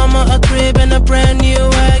bandit. Bought mama a crib and a brand new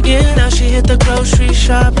wagon. Now she hit the grocery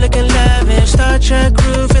shop looking lavish. Star Trek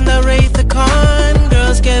roof in the Wraith the Con.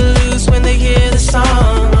 Girls get loose when they hear the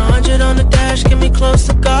song. 100 on the dash, get me close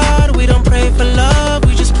to God. We don't pray for love,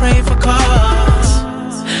 we just pray for cause.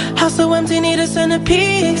 House so empty, need a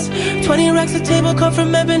centerpiece. 20 racks a table come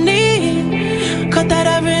from ebony. Cut that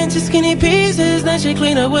ever into skinny pieces. Then she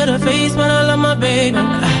clean up with her face, man, I love my baby.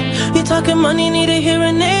 You talking money, need a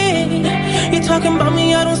hearing aid. You talking about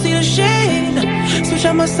me, I don't see the shade. Switch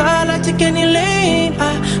on my side, I take any lane.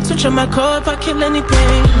 Switch on my core if I kill any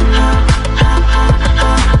pain.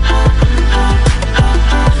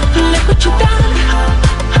 Look what you done.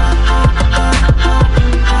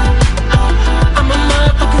 I'm a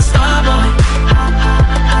motherfucking star boy.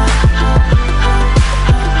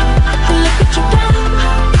 Look what you done.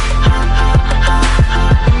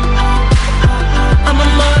 I'm a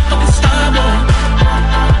motherfucking star boy.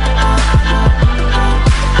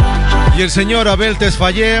 Y el señor Abel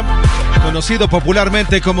Tesfaye, conocido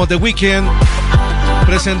popularmente como The Weeknd,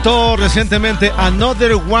 presentó recientemente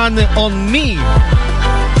Another One on Me,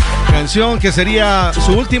 canción que sería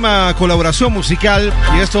su última colaboración musical,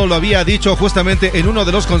 y esto lo había dicho justamente en uno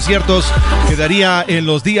de los conciertos que daría en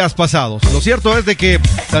los días pasados. Lo cierto es de que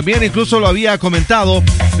también incluso lo había comentado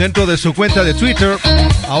dentro de su cuenta de Twitter,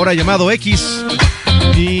 ahora llamado X,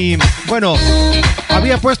 y bueno,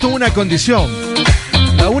 había puesto una condición.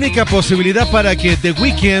 La única posibilidad para que The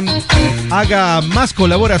Weeknd haga más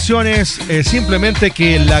colaboraciones es simplemente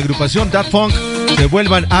que la agrupación Daft Punk se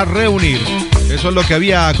vuelvan a reunir. Eso es lo que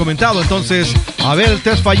había comentado entonces Abel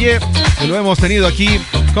Tesfaye, que lo hemos tenido aquí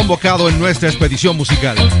convocado en nuestra expedición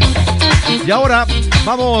musical. Y ahora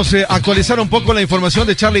vamos a actualizar un poco la información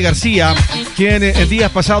de Charly García, quien el día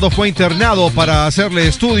pasado fue internado para hacerle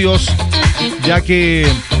estudios, ya que,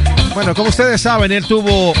 bueno, como ustedes saben, él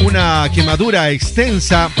tuvo una quemadura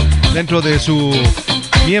extensa dentro de su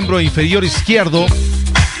miembro inferior izquierdo.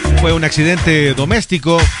 Fue un accidente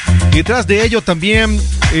doméstico y tras de ello también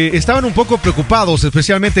estaban un poco preocupados,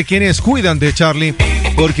 especialmente quienes cuidan de Charly,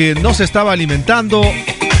 porque no se estaba alimentando,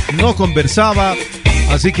 no conversaba,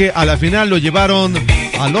 así que a la final lo llevaron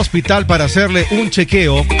al hospital para hacerle un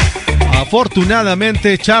chequeo.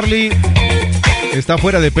 Afortunadamente Charly está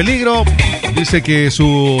fuera de peligro, dice que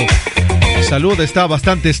su salud está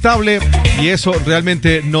bastante estable y eso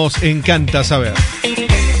realmente nos encanta saber.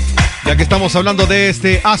 Ya que estamos hablando de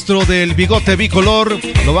este astro del bigote bicolor,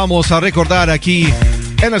 lo vamos a recordar aquí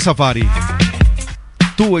en el Safari,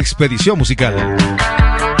 tu expedición musical.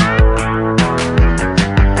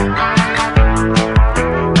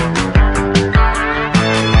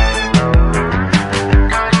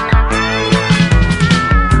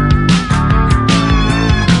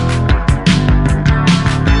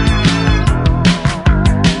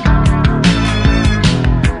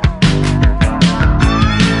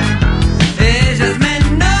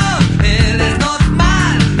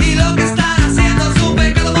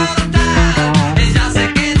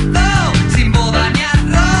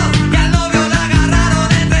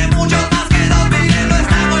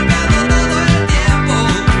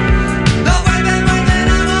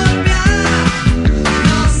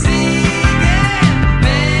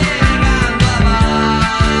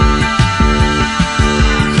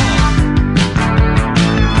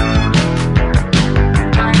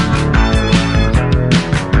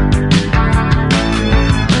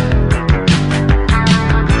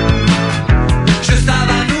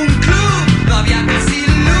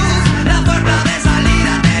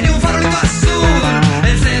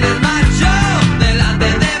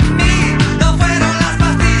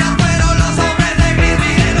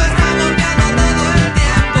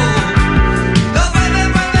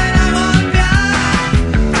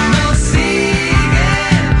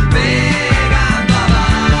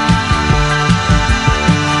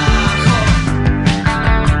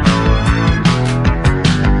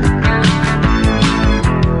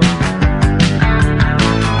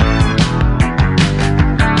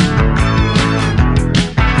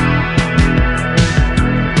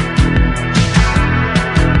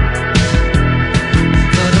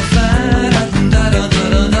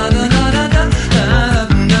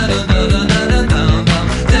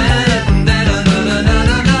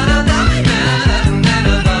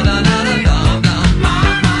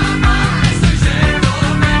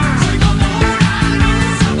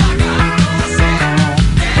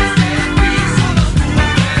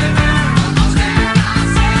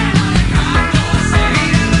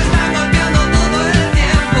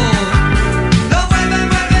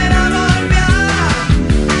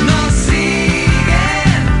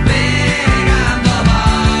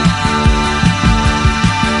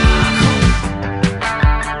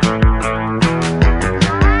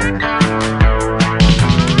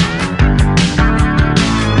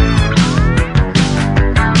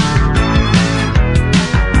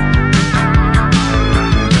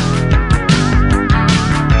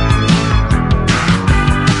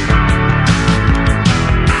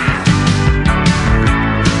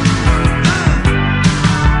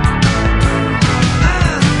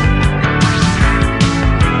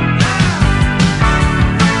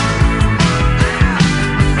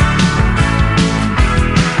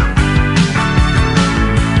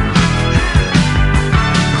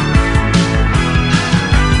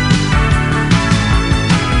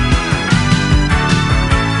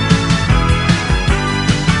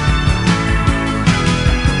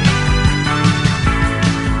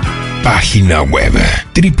 página web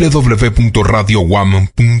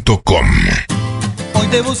www.radiowam.com. Hoy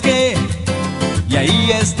te busqué y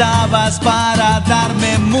ahí estabas para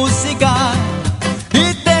darme música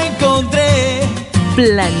y te encontré.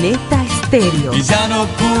 Planeta Estéreo. Y ya no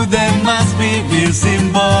pude más vivir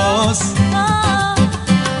sin vos.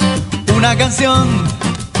 Una canción,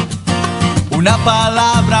 una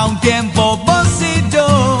palabra, un tiempo, vos y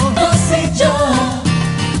yo. Vos y yo.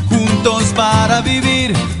 Juntos para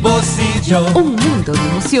vivir, vos y yo. Un mundo de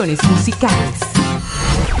emociones musicales.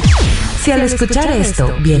 Si al escuchar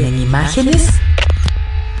esto vienen imágenes,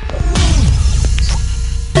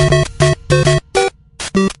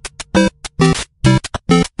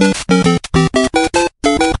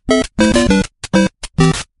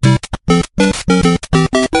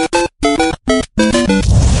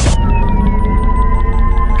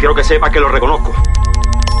 quiero que sepa que lo reconozco.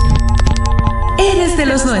 eres de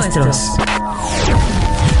los nuestros.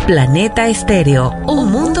 Planeta Estéreo,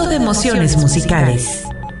 un mundo de emociones musicales.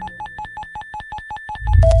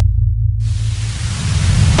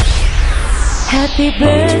 Happy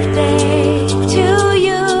birthday to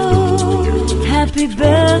you. Happy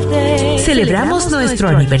birthday. Celebramos nuestro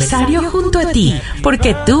aniversario junto a ti,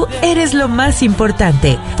 porque tú eres lo más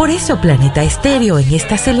importante. Por eso Planeta Estéreo en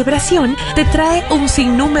esta celebración te trae un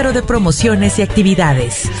sinnúmero de promociones y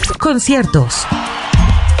actividades. Conciertos,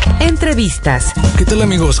 entrevistas. ¿Qué tal,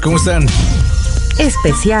 amigos? ¿Cómo están?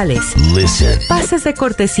 Especiales. Pases de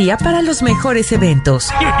cortesía para los mejores eventos.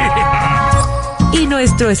 Y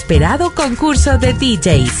nuestro esperado concurso de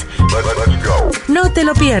DJs. No te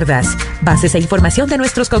lo pierdas. Bases e información de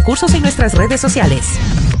nuestros concursos en nuestras redes sociales.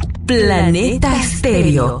 Planeta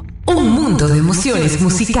Estéreo, un mundo de emociones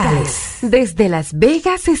musicales. Desde Las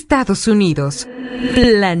Vegas, Estados Unidos.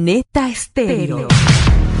 Planeta Estéreo.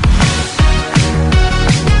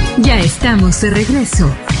 Ya estamos de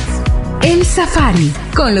regreso. El Safari,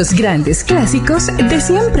 con los grandes clásicos de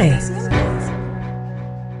siempre.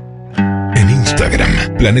 En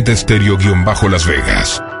Instagram, Planeta Estéreo-Las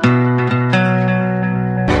Vegas.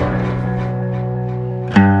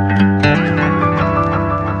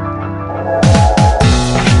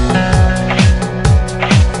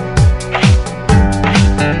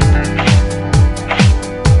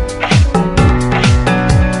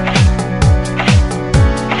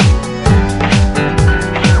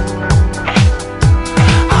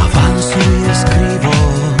 Avanzo y escribo,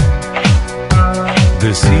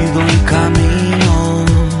 decido el camino,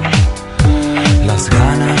 las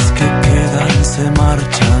ganas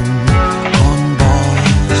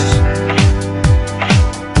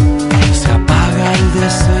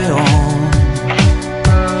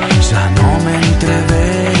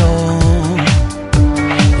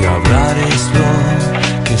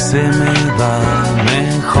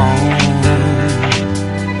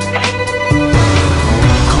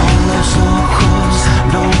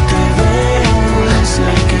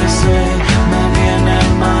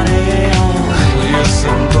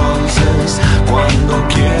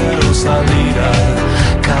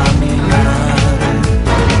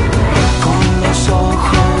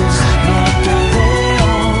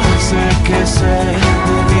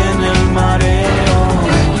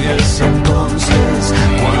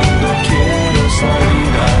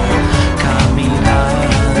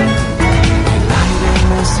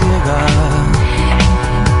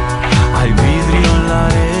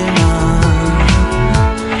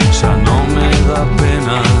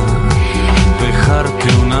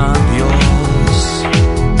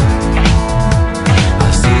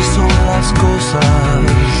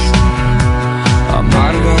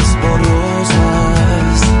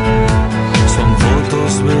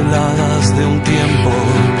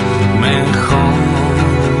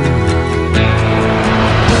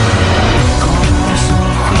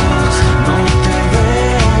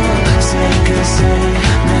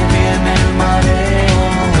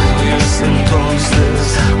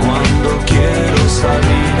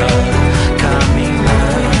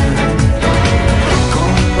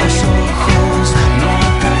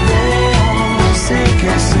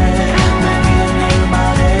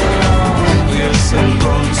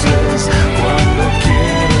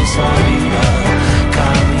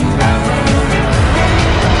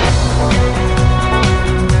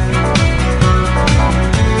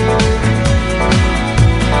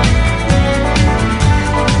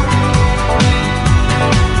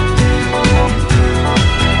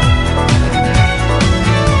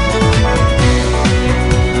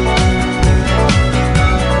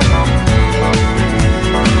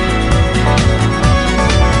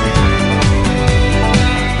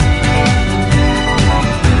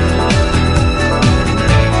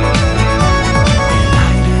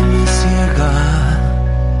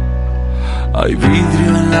hay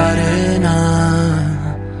vidrio en la arena.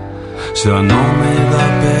 Ya no me da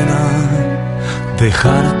pena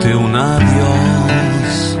dejarte un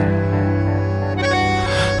adiós.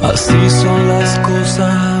 Así son las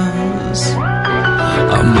cosas,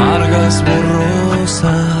 amargas,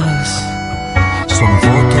 borrosas. Son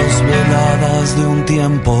fotos veladas de un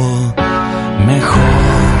tiempo mejor.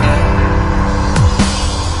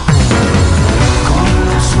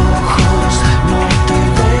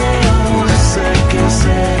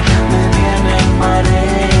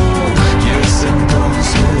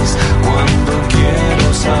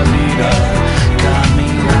 Salir a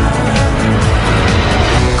caminar.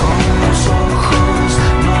 Con los ojos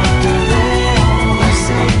no te veo,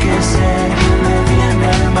 sé que se me viene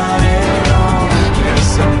el mareo. Y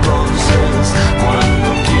es entonces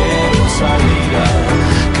cuando quiero salir a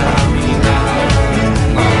caminar.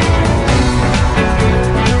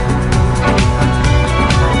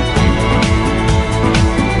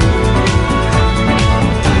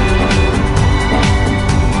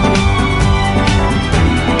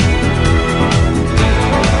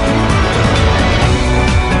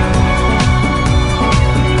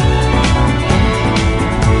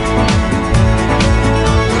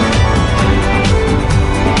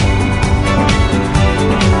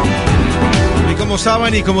 Como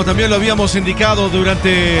saben y como también lo habíamos indicado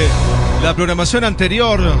durante la programación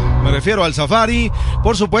anterior, me refiero al Safari,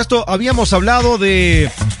 por supuesto habíamos hablado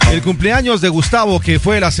de el cumpleaños de Gustavo que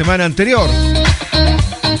fue la semana anterior.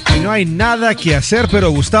 Y no hay nada que hacer,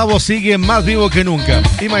 pero Gustavo sigue más vivo que nunca.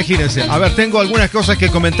 Imagínense, a ver, tengo algunas cosas que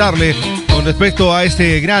comentarle con respecto a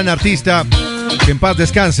este gran artista, que en paz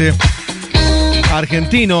descanse,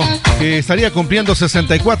 argentino, que estaría cumpliendo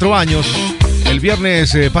 64 años el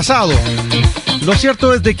viernes pasado. Lo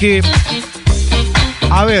cierto es de que,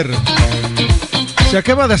 a ver, se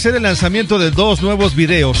acaba de hacer el lanzamiento de dos nuevos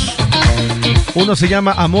videos. Uno se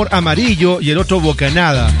llama Amor Amarillo y el otro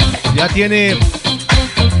Bocanada. Ya tiene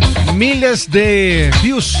miles de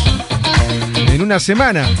views en una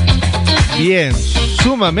semana. Bien,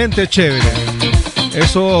 sumamente chévere.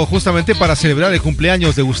 Eso justamente para celebrar el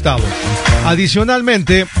cumpleaños de Gustavo.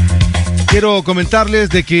 Adicionalmente, quiero comentarles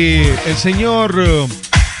de que el señor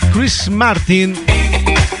Chris Martin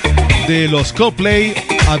de los Coldplay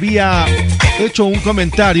había hecho un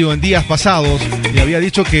comentario en días pasados y había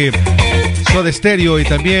dicho que Soda Stereo y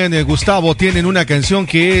también Gustavo tienen una canción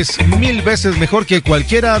que es 1000 veces mejor que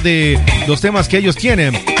cualquiera de los temas que ellos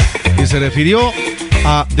tienen, y se refirió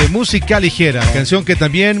a De Música Ligera, canción que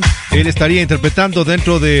también él estaría interpretando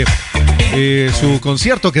dentro de su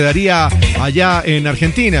concierto que daría allá en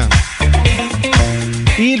Argentina.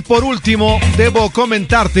 Y por último, debo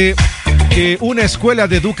comentarte que una escuela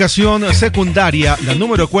de educación secundaria, la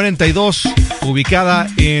número 42, ubicada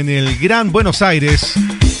en el Gran Buenos Aires,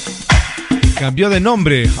 cambió de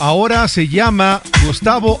nombre. Ahora se llama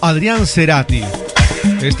Gustavo Adrián Cerati.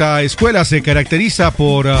 Esta escuela se caracteriza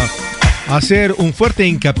por hacer un fuerte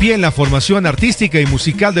hincapié en la formación artística y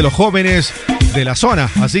musical de los jóvenes de la zona.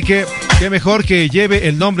 Así que, qué mejor que lleve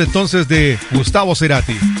el nombre entonces de Gustavo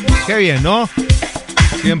Cerati. Qué bien, ¿no?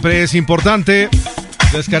 Siempre es importante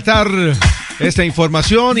rescatar esta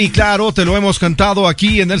información y claro, te lo hemos cantado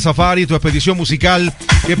aquí en el Safari, tu expedición musical,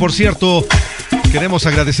 que por cierto, queremos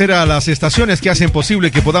agradecer a las estaciones que hacen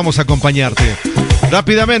posible que podamos acompañarte.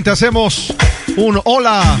 Rápidamente hacemos un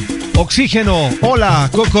hola Oxígeno, hola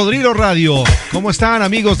Cocodrilo Radio. ¿Cómo están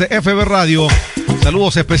amigos de FB Radio?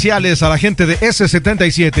 Saludos especiales a la gente de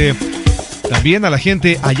S77. También a la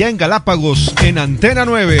gente allá en Galápagos, en Antena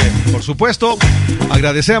 9. Por supuesto,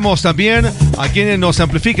 agradecemos también a quienes nos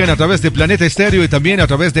amplifican a través de Planeta Estéreo y también a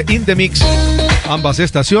través de Indemix. Ambas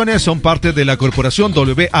estaciones son parte de la corporación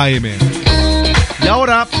WAM. Y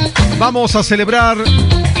ahora vamos a celebrar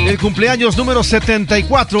el cumpleaños número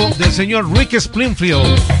 74 del señor Rick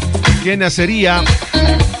Springfield, quien nacería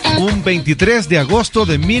un 23 de agosto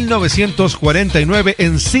de 1949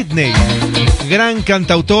 en Sydney. Gran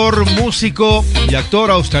cantautor, músico y actor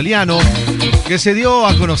australiano que se dio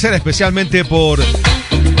a conocer especialmente por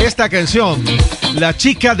esta canción, La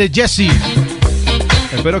chica de Jessie.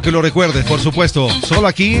 Espero que lo recuerdes, por supuesto, solo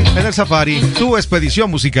aquí en el Safari, tu expedición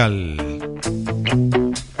musical.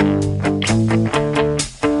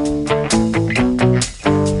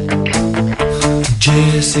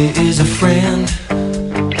 Jessie is a friend.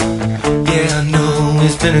 Yeah, I know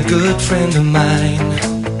he's been a good friend of mine.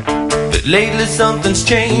 But lately something's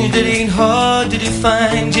changed, it ain't hard to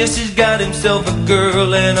define. Jesse's got himself a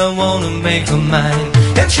girl and I wanna make her mine.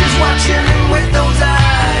 And she's watching him with those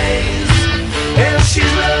eyes, and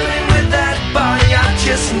she's loving with that body, I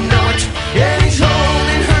just know it. And he's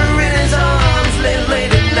holding her in his arms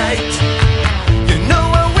late at night.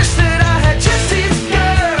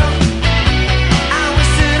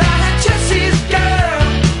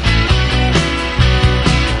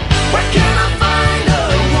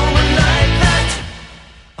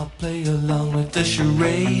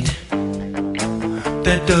 charade.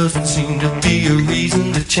 There doesn't seem to be a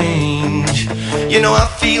reason to change. You know, I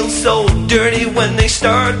feel so dirty when they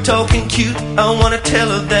start talking cute. I wanna tell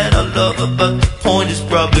her that I love her, but the point is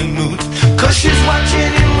probably moot. 'Cause she's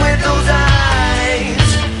watching him with those eyes,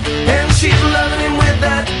 and she's loving him with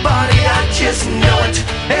that body, I just know it.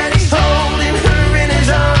 And he's holding her in his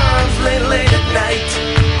arms late, late at night.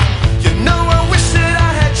 You know, I wish that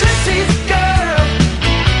I had Jesse's girl.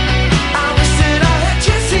 I wish that I had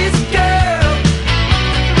Jesse's girl.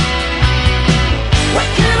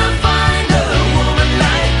 Where can I find a woman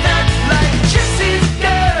like that, like Jesse's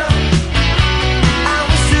girl? I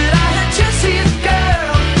wish that I had Jesse's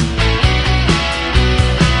girl.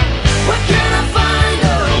 Where can I find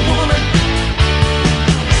a woman?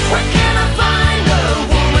 Where can I find a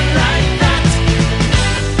woman like that?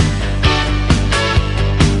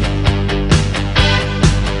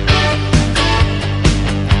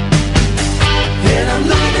 And I'm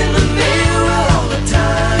looking in the mirror all the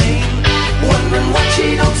time, wondering what she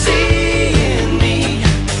don't see in me.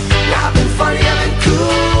 I've been funny, I've been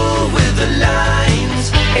cool with the lines.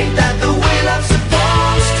 Ain't that the way love's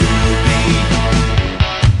supposed to be?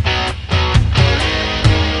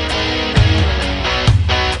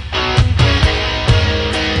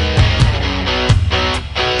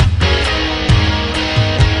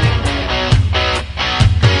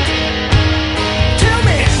 Tell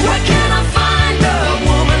me, where can I find a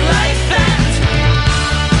woman like that?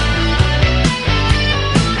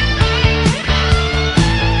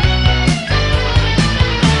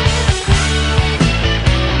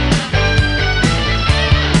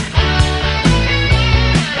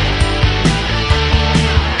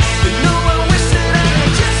 You know, I wish that I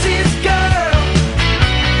had Jesse's girl.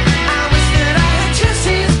 I wish that I had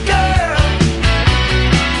Jesse's girl.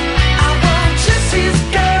 I want Jesse's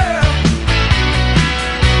girl.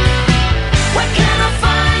 Where can I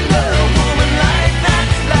find a woman like that,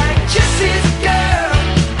 like Jesse's girl?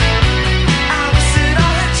 I wish that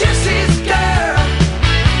I had Jesse's girl.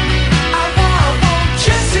 I want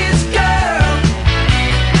Jesse's girl.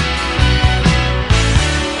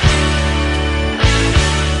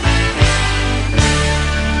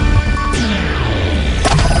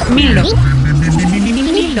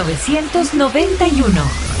 1991.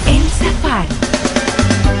 El Safari.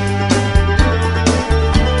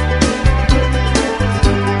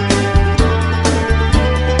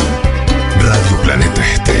 Radio Planeta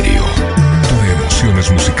Estéreo. Un mundo de emociones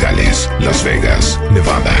musicales. Las Vegas,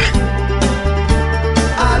 Nevada.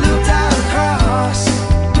 I looked out across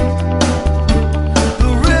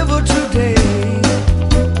the river today,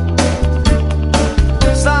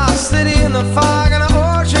 saw a city in the fog and an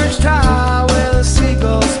old church tower where the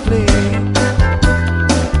seagulls play.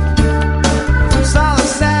 Saw the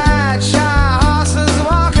sad, shy horses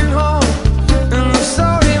walking home in the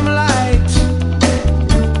sodium light.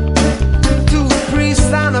 Two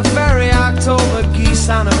priests on a ferry, October geese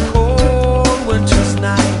on a cold winter's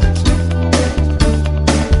night.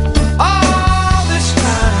 All this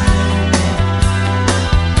time,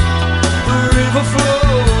 the river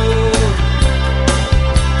flowed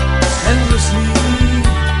endlessly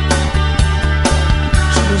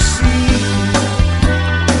to the sea.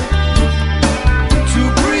 Two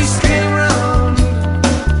priests came round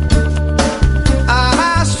our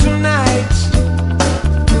house tonight.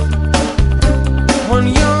 One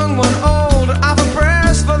young, one old, offer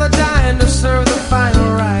prayers for the dying to serve the final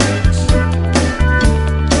rites.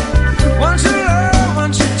 One to learn,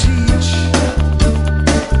 one to teach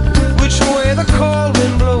which way the cold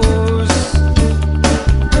wind blows.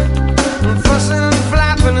 And fussing and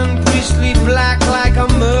flapping in priestly black like a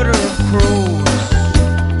murder of crows.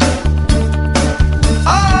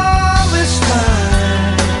 All this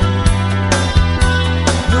time,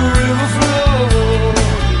 the river flowed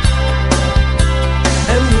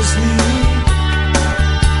endlessly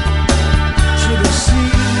to the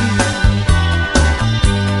sea.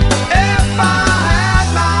 If I had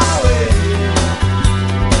my way,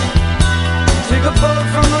 take a boat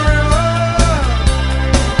from the river,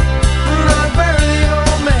 and I'd bury the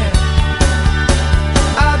old man.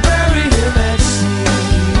 I'd bury him at sea.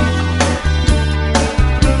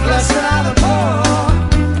 Blessed are the poor,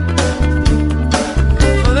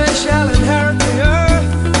 for they shall inherit the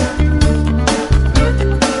earth.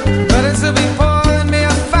 Better to be poor than be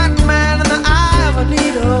a fat man in the eye of a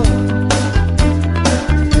needle.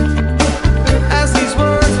 As these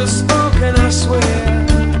words were spoken, I swear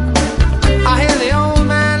I hear the old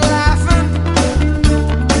man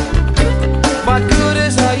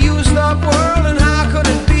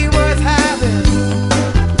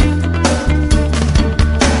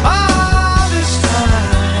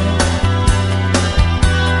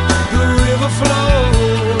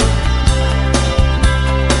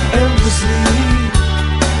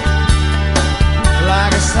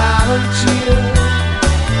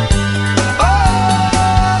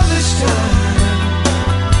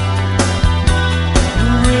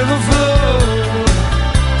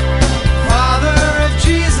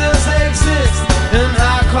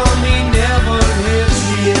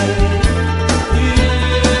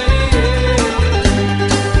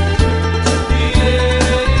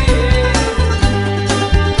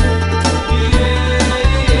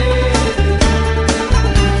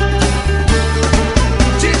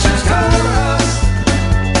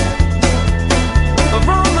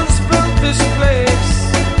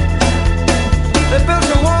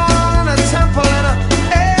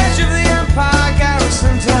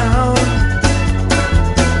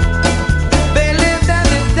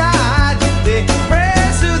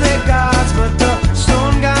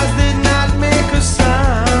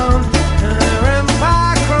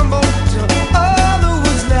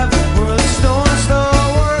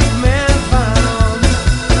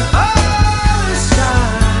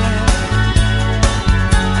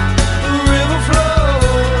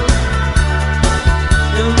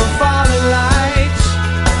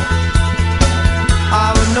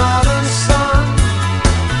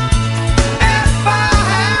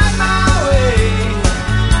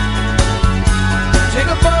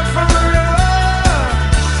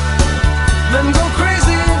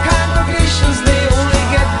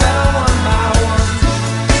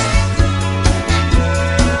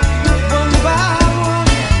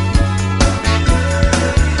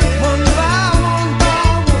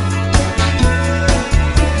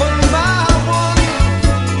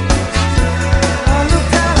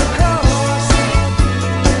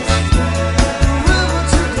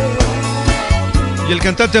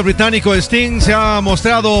cantante británico Sting se ha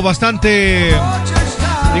mostrado bastante,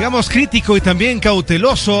 digamos, crítico y también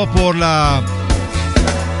cauteloso por la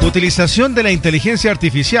utilización de la inteligencia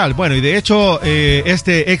artificial. Bueno, y de hecho,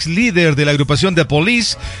 este ex líder de la agrupación The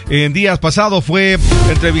Police, en días pasados fue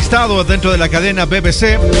entrevistado dentro de la cadena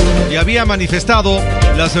BBC y había manifestado: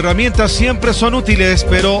 las herramientas siempre son útiles,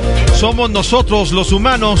 pero somos nosotros los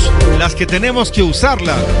humanos las que tenemos que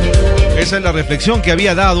usarla. Esa es la reflexión que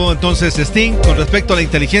había dado entonces Sting con respecto a la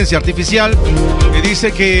inteligencia artificial, y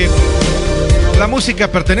dice que la música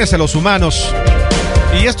pertenece a los humanos.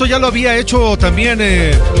 Y esto ya lo había hecho también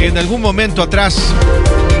en algún momento atrás.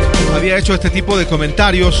 Había hecho este tipo de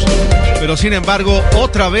comentarios, pero sin embargo,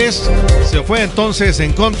 otra vez se fue entonces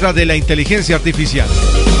en contra de la inteligencia artificial.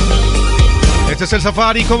 Este es el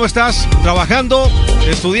Safari. ¿Cómo estás? ¿Trabajando?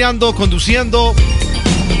 ¿Estudiando? ¿Conduciendo?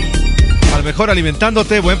 Al mejor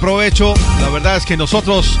alimentándote. Buen provecho. La verdad es que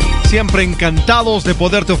nosotros siempre encantados de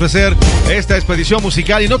poderte ofrecer esta expedición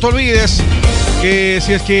musical. Y no te olvides que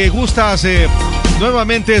si es que gustas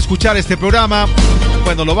nuevamente escuchar este programa,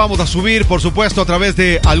 bueno, lo vamos a subir, por supuesto, a través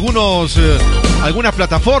de algunas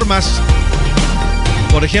plataformas.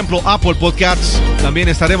 Por ejemplo, Apple Podcasts. También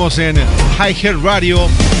estaremos en iHeart Radio,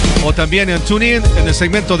 o también en TuneIn, en el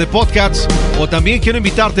segmento de podcasts. O también quiero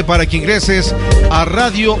invitarte para que ingreses a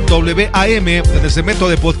Radio WAM en el segmento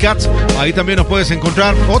de podcasts. Ahí también nos puedes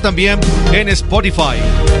encontrar, o también en Spotify.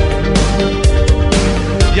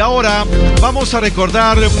 Y ahora vamos a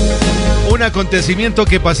recordar un acontecimiento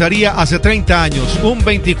que pasaría hace 30 años, un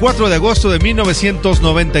 24 de agosto de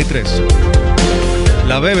 1993.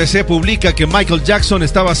 La BBC publica que Michael Jackson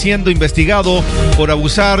estaba siendo investigado por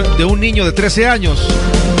abusar de un niño de 13 años.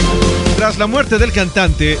 Tras la muerte del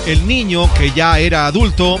cantante, el niño, que ya era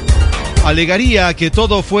adulto, alegaría que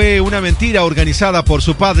todo fue una mentira organizada por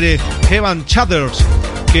su padre, Evan Chathers,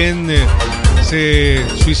 quien se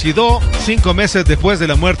suicidó 5 meses después de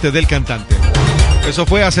la muerte del cantante. Eso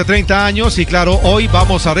fue hace 30 años y claro, hoy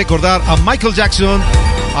vamos a recordar a Michael Jackson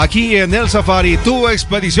aquí en El Safari, tu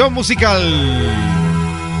expedición musical.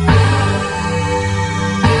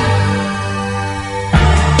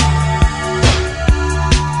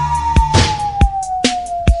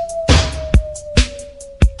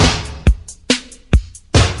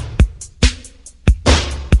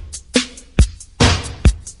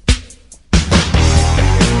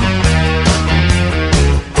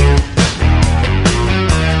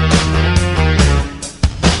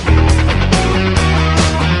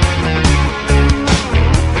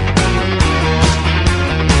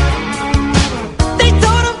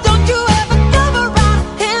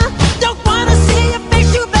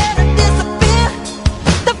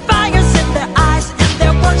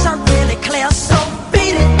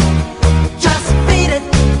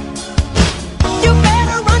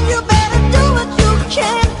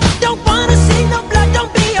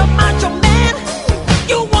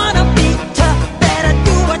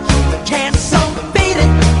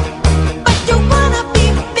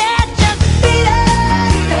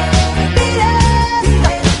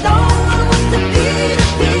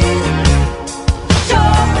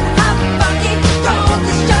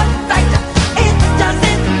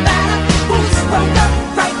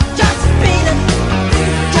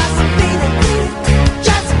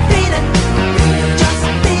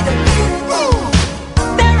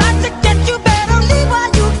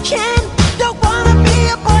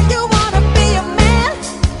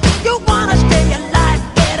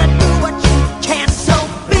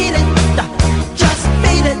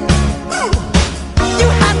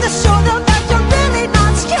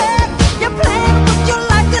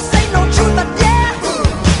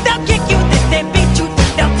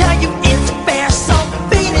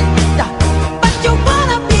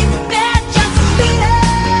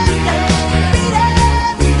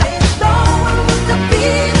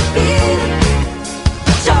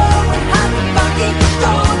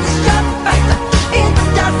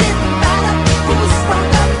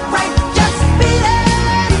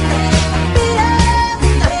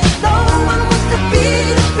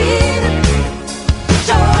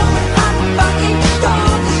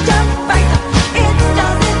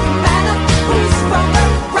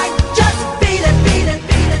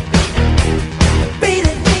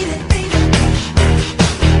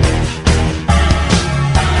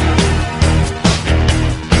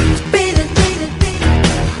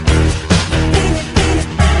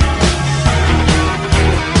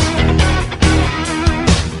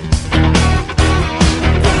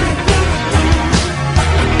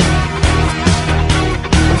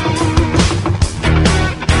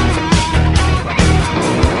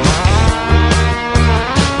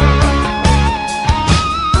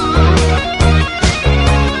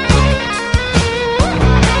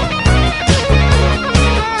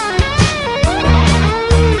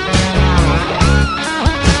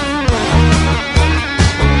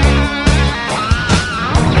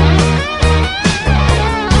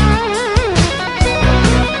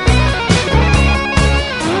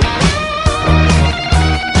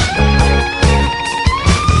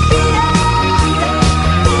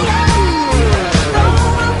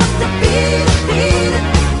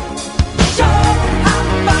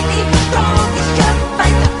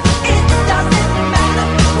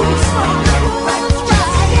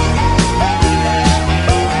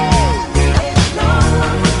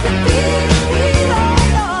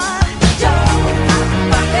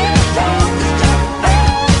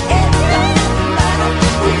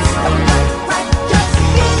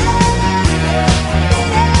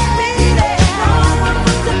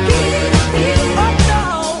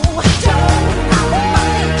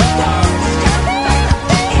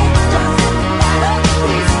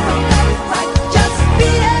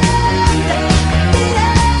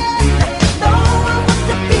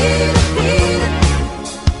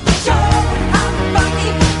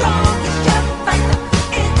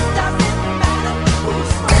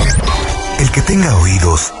 tenga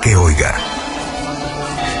oídos, que oiga.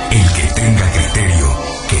 El que tenga criterio,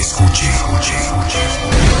 que escuche.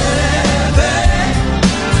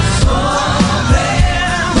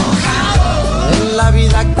 En la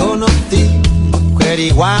vida conocí mujer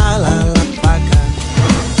igual a la paca.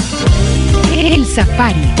 El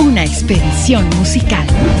Safari, una expedición musical.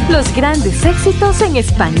 Los grandes éxitos en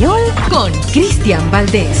español con Cristian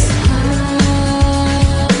Valdés.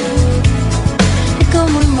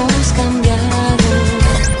 Cómo hemos cambiado.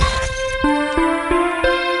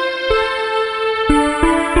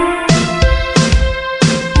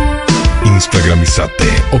 Instagramizate.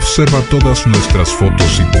 Observa todas nuestras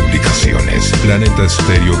fotos y publicaciones. Planeta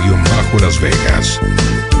Estéreo-Las Vegas.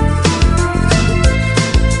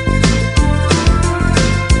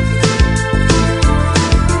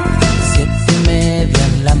 7:30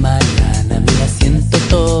 en la mañana, mi asiento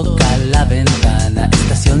toca la ventana.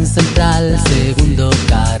 Estación central, segundo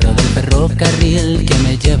carro del ferrocarril que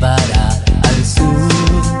me llevará al sur.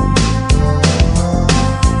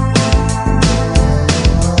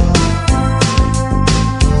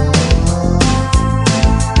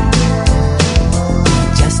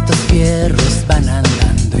 Fierros van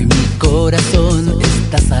andando y mi corazón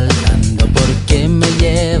está saltando porque me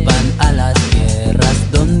llevan a las tierras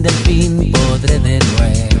donde al fin podré de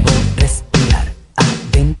nuevo respirar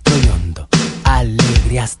adentro y hondo,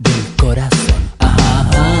 alegrías del corazón.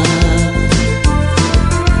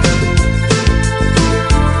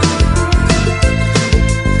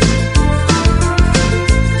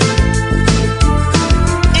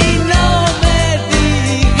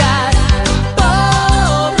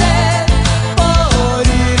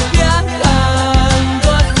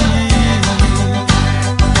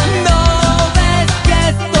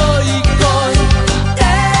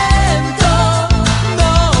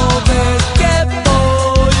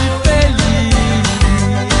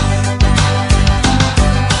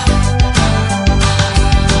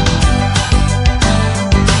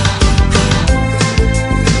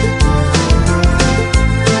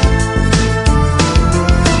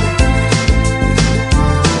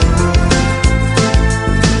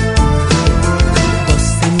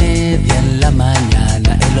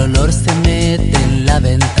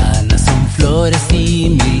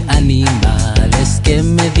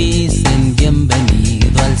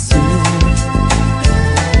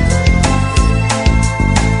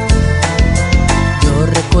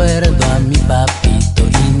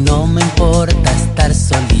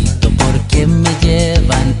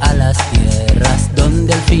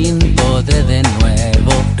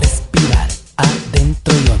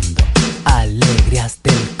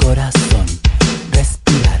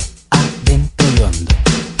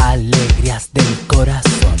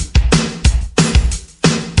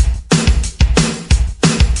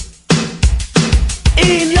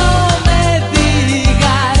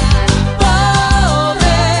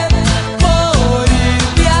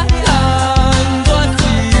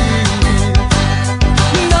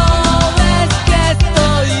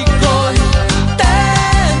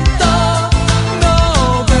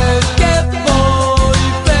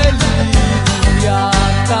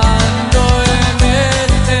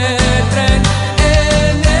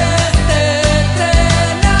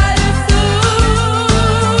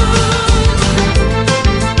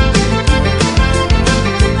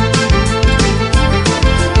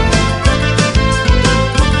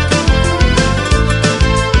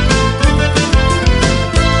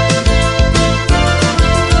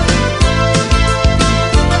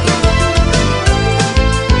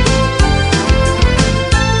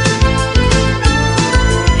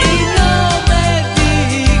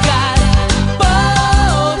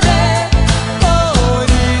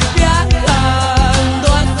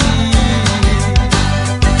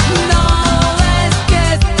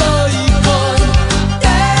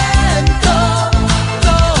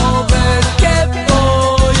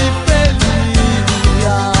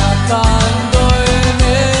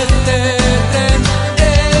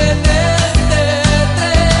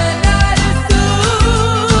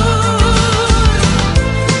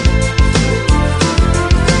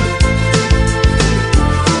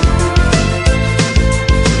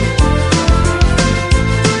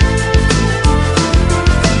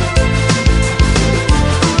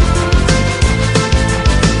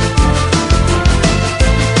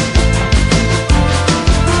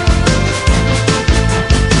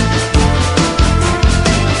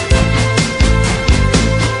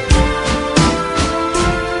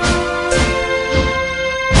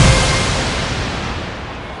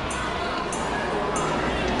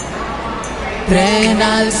 Tren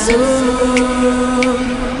al sur,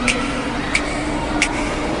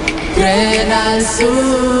 tren al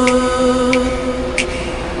sur.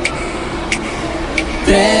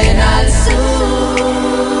 Tren al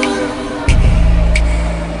sur,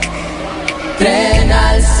 tren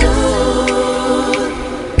al sur,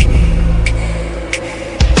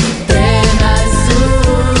 tren al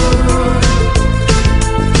sur,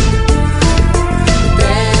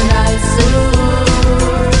 tren al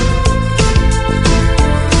sur,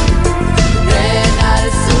 tren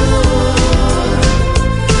al sur,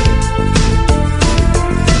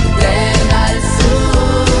 tren al sur.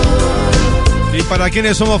 Y para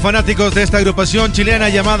quienes somos fanáticos de esta agrupación chilena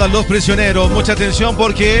llamada Los Prisioneros, mucha atención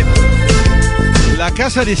porque la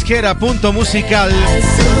casa disquera Punto Musical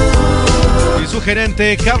y su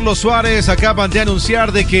gerente Carlos Suárez acaban de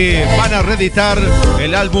anunciar de que van a reeditar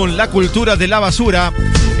el álbum La Cultura de la Basura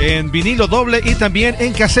en vinilo doble y también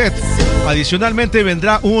en cassette. Adicionalmente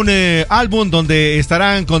vendrá un álbum donde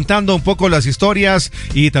estarán contando un poco las historias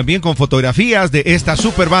y también con fotografías de esta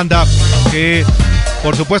super banda que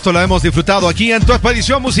por supuesto la hemos disfrutado aquí en tu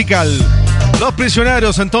expedición musical. Los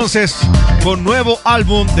Prisioneros entonces con nuevo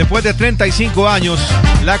álbum después de 35 años,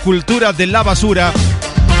 La Cultura de la Basura,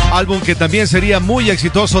 álbum que también sería muy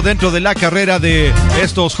exitoso dentro de la carrera de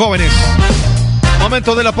estos jóvenes.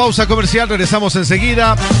 Momento de la pausa comercial, regresamos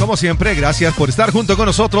enseguida. Como siempre, gracias por estar junto con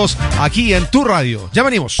nosotros aquí en tu radio. Ya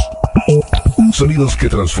venimos. Sonidos que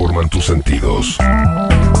transforman tus sentidos.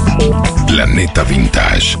 Planeta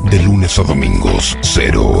Vintage, de lunes a domingos,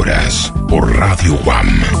 0 horas, por Radio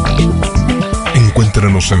Guam.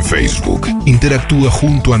 Encuéntranos en Facebook, interactúa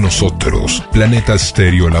junto a nosotros, Planeta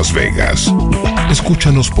Estéreo Las Vegas.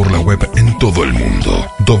 Escúchanos por la web en todo el mundo,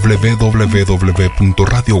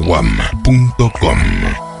 www.radioguam.com.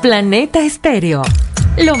 Planeta Estéreo.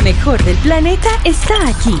 Lo mejor del planeta está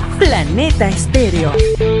aquí. Planeta Estéreo.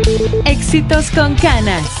 Éxitos con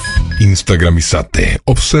canas. Instagramizate.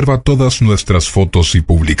 Observa todas nuestras fotos y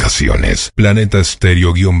publicaciones. Planeta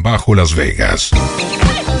Estéreo-Las Vegas.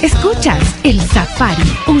 Escuchas El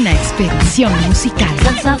Safari, una expedición musical.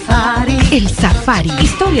 El Safari, El Safari,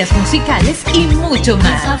 Historias musicales y mucho el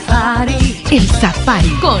más. Safari, El Safari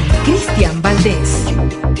Con Cristian Valdés.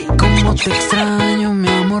 Cómo te extraño, mi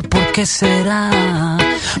amor, ¿por qué será?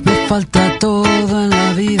 Me falta todo en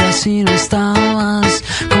la vida si no estabas.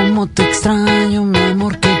 Cómo te extraño, mi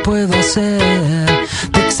amor, ¿qué puedo hacer?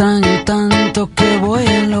 Te extraño tanto que voy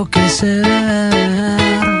a enloquecer.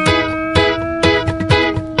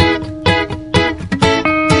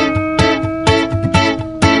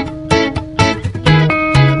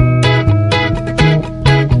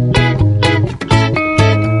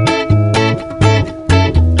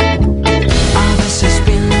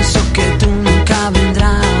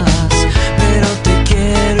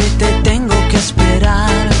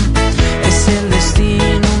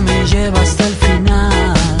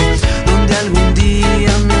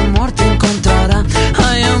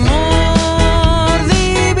 I am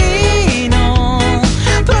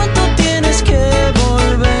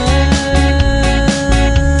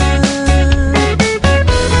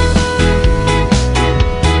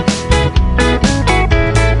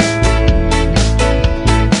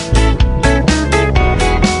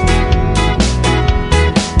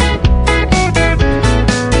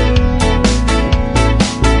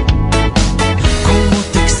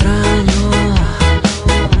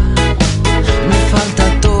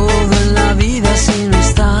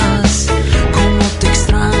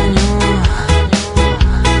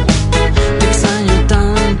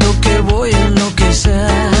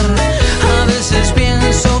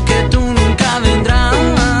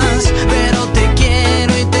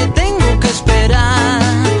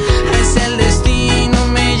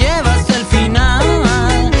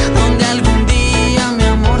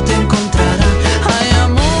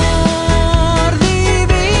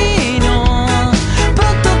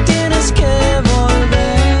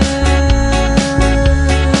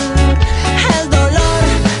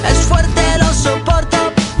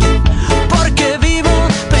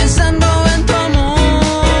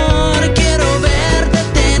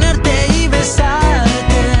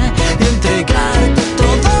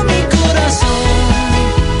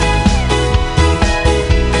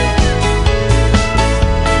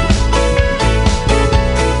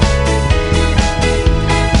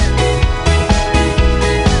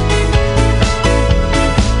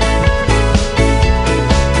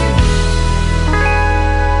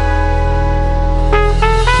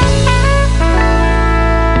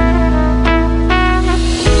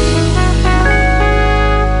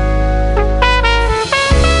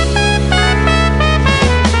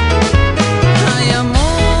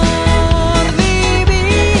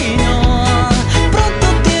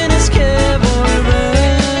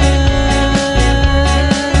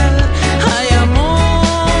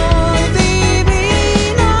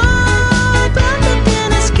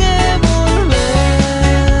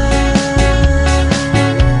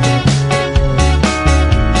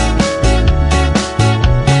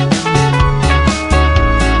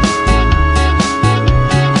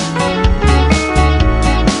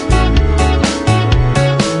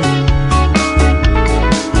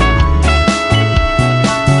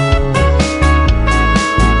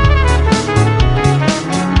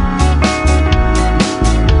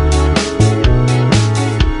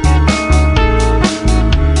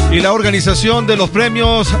y la organización de los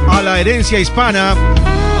premios a la herencia hispana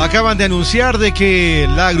acaban de anunciar de que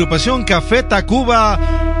la agrupación Café Tacuba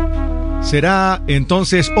será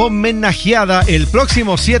entonces homenajeada el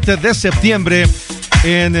próximo 7 de septiembre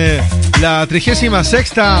en la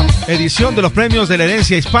 36ª edición de los premios de la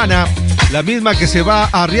herencia hispana, la misma que se va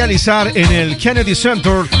a realizar en el Kennedy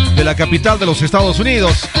Center de la capital de los Estados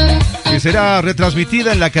Unidos, que será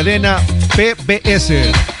retransmitida en la cadena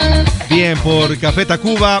PBS. Bien, por Café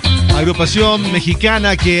Tacuba, agrupación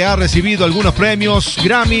mexicana que ha recibido algunos premios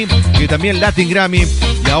Grammy y también Latin Grammy.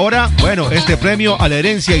 Y ahora, bueno, este premio a la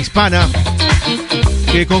herencia hispana,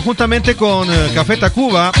 que conjuntamente con Café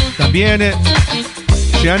Tacuba también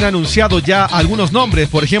se han anunciado ya algunos nombres.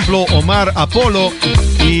 Por ejemplo, Omar Apollo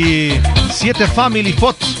y 7 Family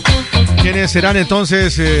Fox, quienes serán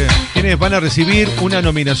entonces quienes van a recibir una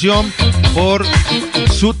nominación por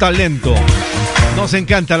su talento. Nos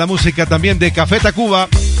encanta la música también de Café Tacuba,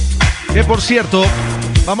 que por cierto,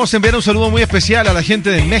 vamos a enviar un saludo muy especial a la gente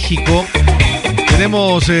de México.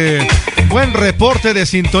 Tenemos buen reporte de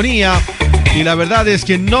sintonía y la verdad es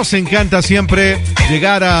que nos encanta siempre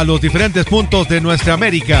llegar a los diferentes puntos de nuestra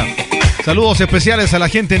América. Saludos especiales a la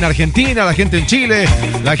gente en Argentina, a la gente en Chile,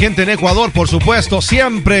 la gente en Ecuador, por supuesto,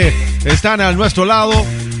 siempre están a nuestro lado.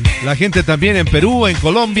 La gente también en Perú, en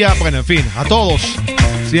Colombia, bueno, en fin, a todos.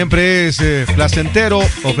 Siempre es placentero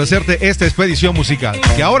ofrecerte esta expedición musical,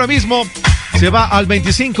 que ahora mismo se va al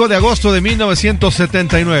 25 de agosto de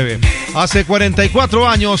 1979. Hace 44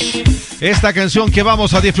 años, esta canción que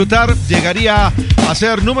vamos a disfrutar llegaría a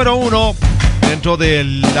ser número 1 dentro de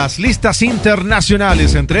las listas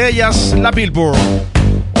internacionales, entre ellas la Billboard.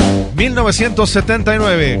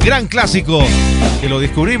 1979, gran clásico, que lo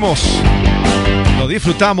descubrimos, lo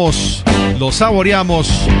disfrutamos, lo saboreamos,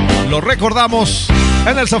 lo recordamos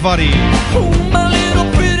en el Safari. Come a little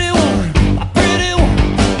closer.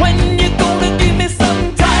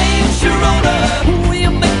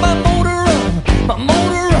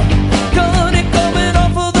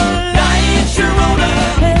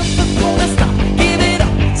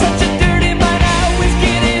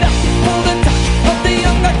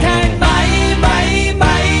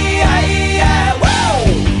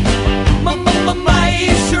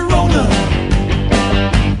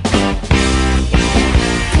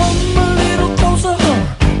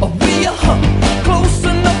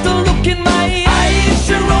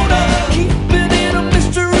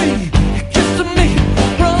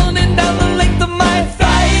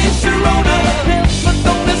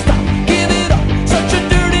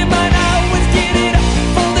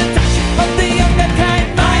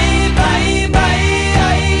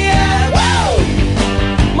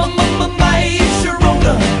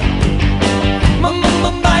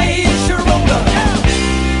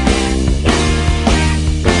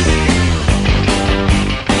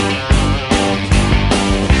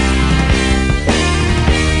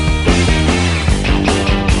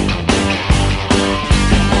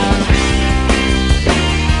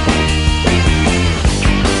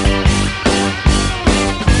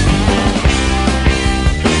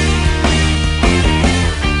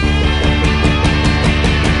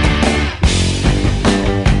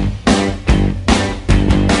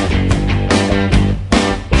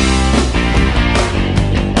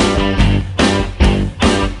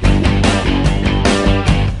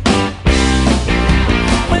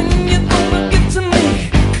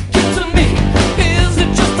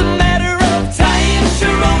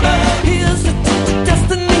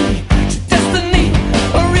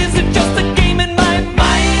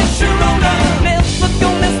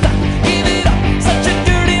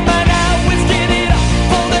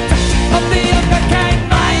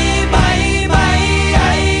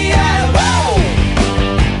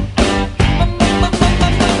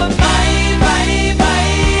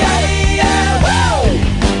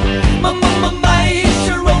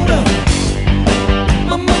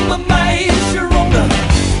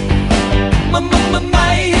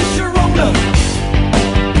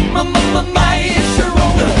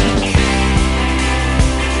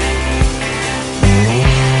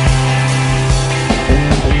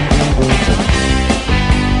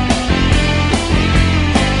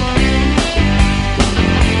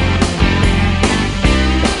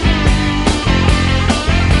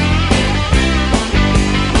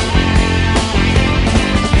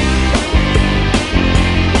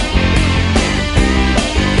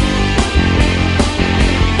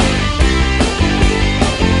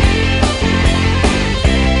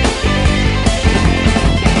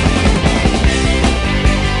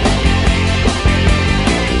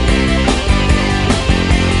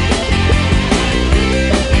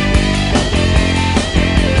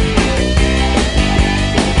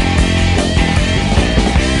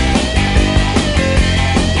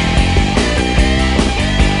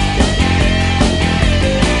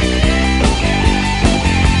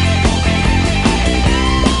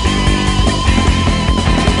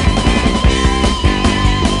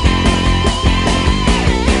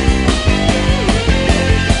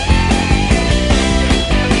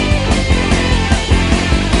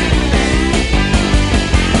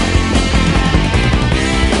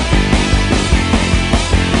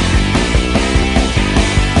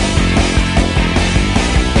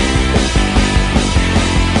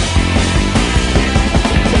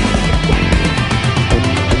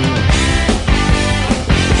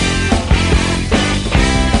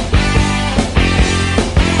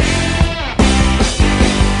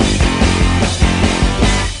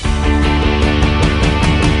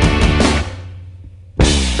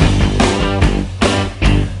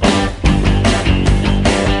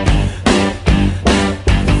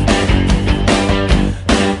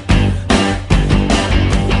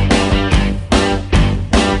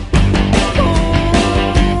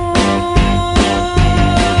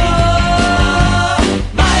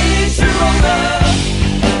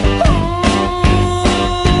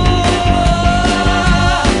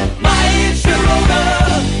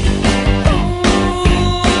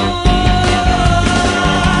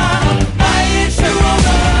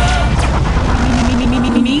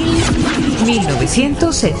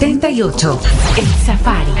 1978. El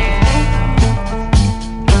Safari.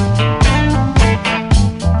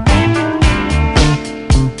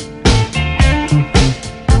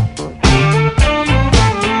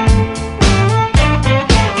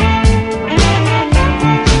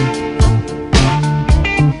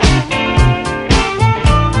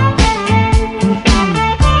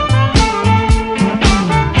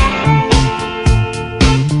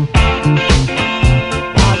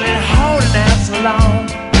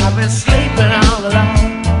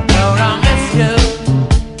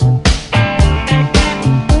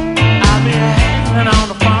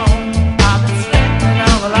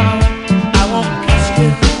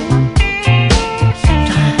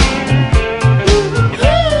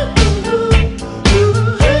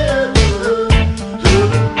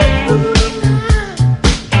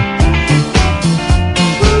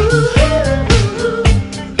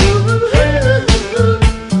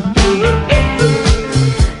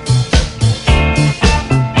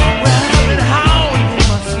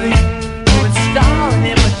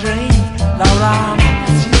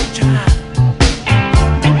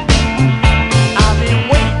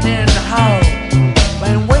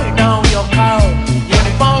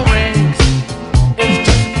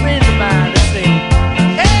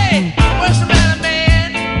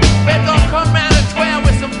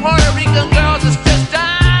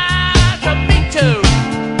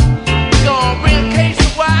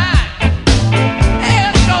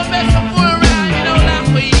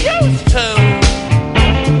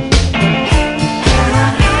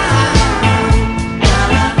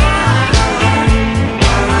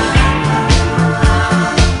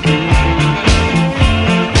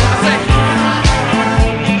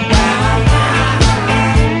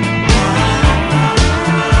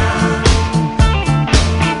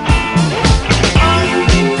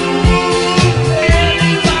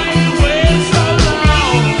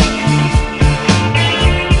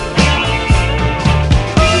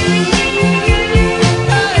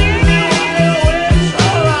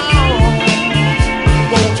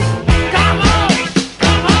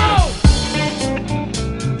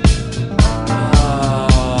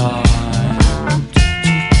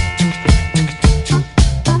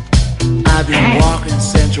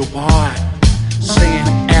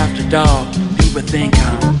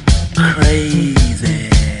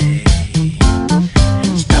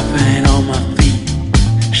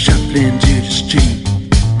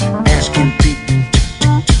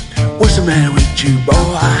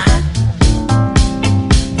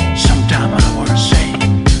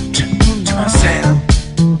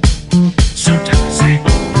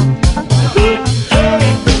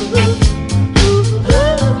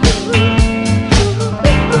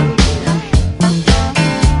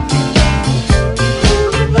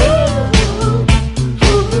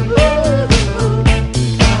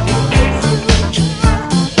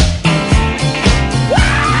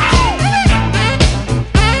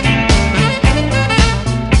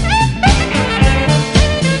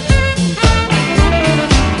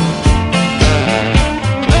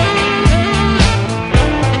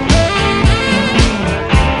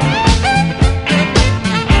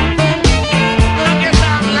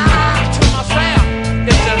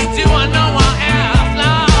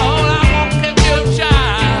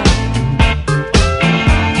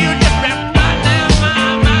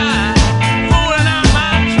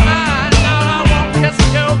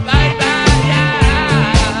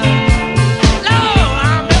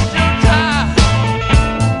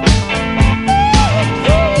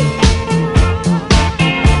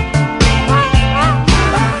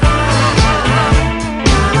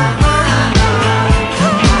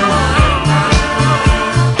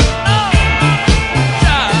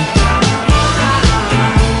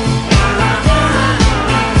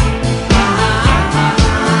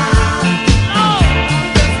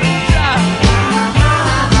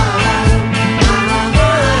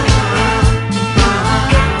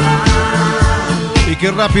 Qué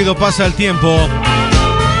rápido pasa el tiempo.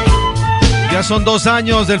 Ya son 2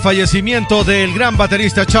 años del fallecimiento del gran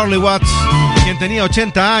baterista Charlie Watts, quien tenía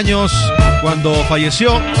 80 años cuando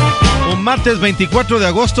falleció un martes 24 de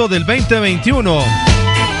agosto del 2021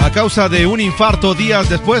 a causa de un infarto días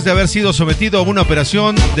después de haber sido sometido a una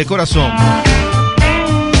operación de corazón.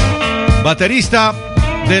 Baterista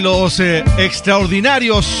de los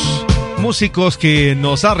extraordinarios músicos que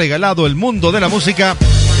nos ha regalado el mundo de la música,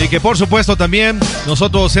 y que por supuesto también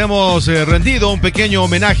nosotros hemos rendido un pequeño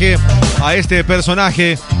homenaje a este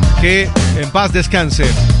personaje, que en paz descanse.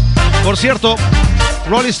 Por cierto,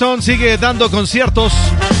 Rolling Stone sigue dando conciertos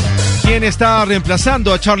Quien está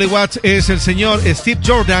reemplazando a Charlie Watts es el señor Steve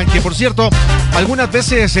Jordan, que por cierto, algunas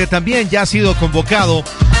veces también ya ha sido convocado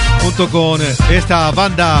junto con esta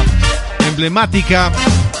banda emblemática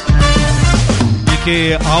y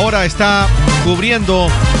que ahora está cubriendo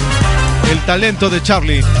el talento de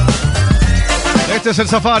Charlie. Este es el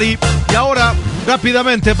Safari y ahora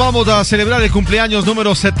rápidamente vamos a celebrar el cumpleaños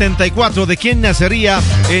número 74 de quien nacería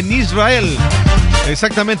en Israel,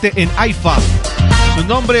 exactamente en Haifa. Su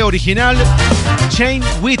nombre original, Shane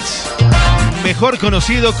Witz, mejor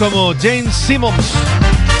conocido como James Simmons,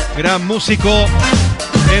 gran músico,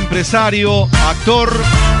 empresario, actor,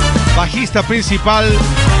 bajista principal,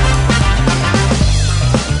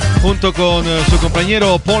 junto con su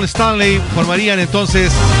compañero Paul Stanley, formarían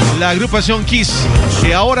entonces la agrupación Kiss,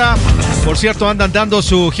 que ahora, por cierto, andan dando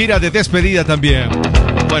su gira de despedida también.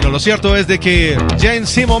 Bueno, lo cierto es de que James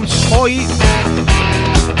Simmons hoy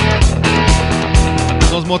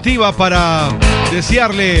nos motiva para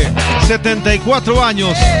desearle 74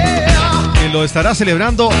 años, que lo estará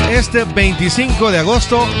celebrando este 25 de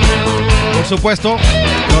agosto. Por supuesto,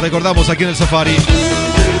 lo recordamos aquí en el Safari.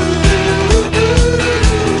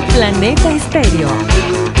 Planeta Estéreo.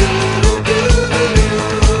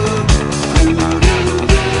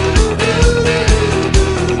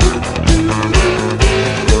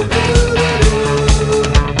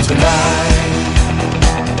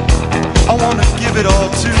 I wanna give it all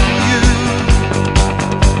to you.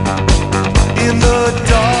 In the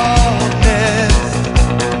darkness,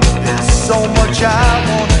 there's so much I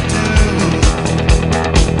wanna do.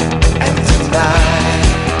 And tonight,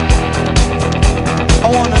 I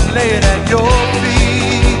wanna lay it at your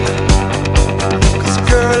feet.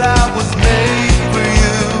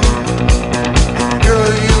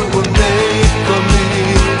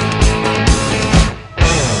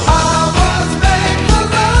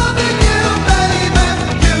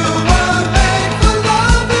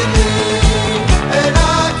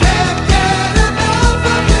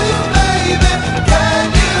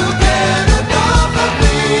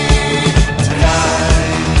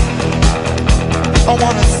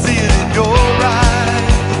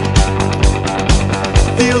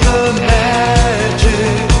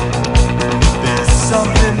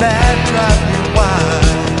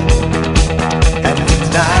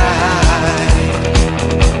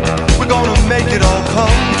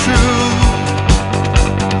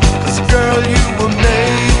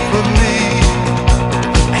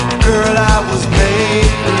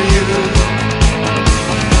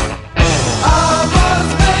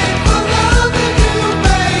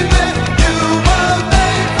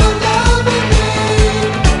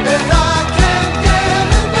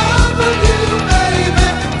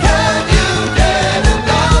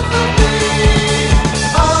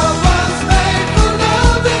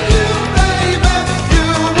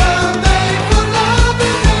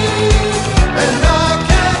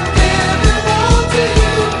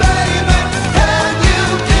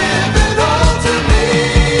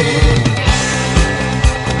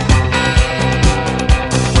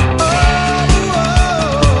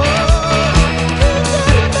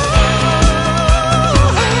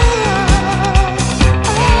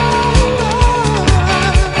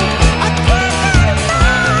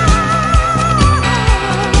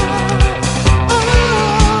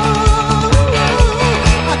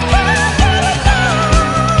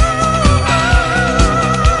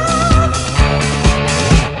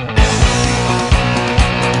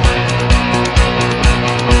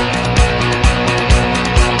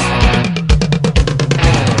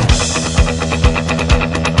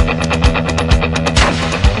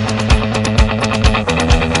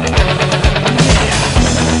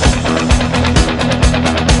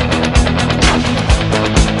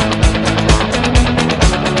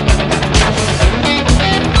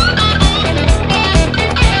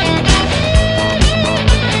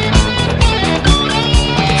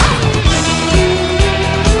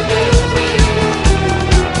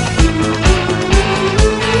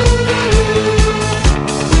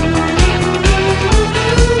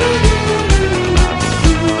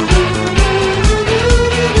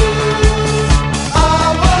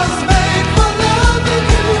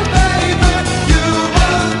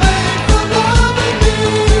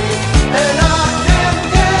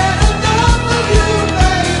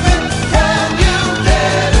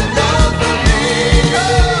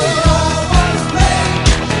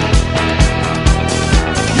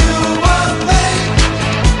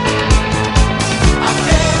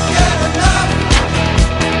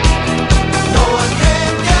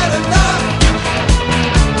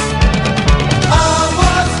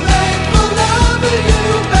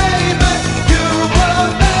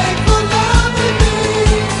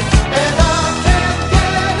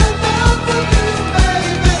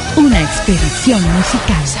 selección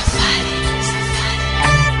musical.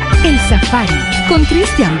 El Safari con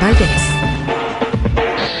Cristian Valdés.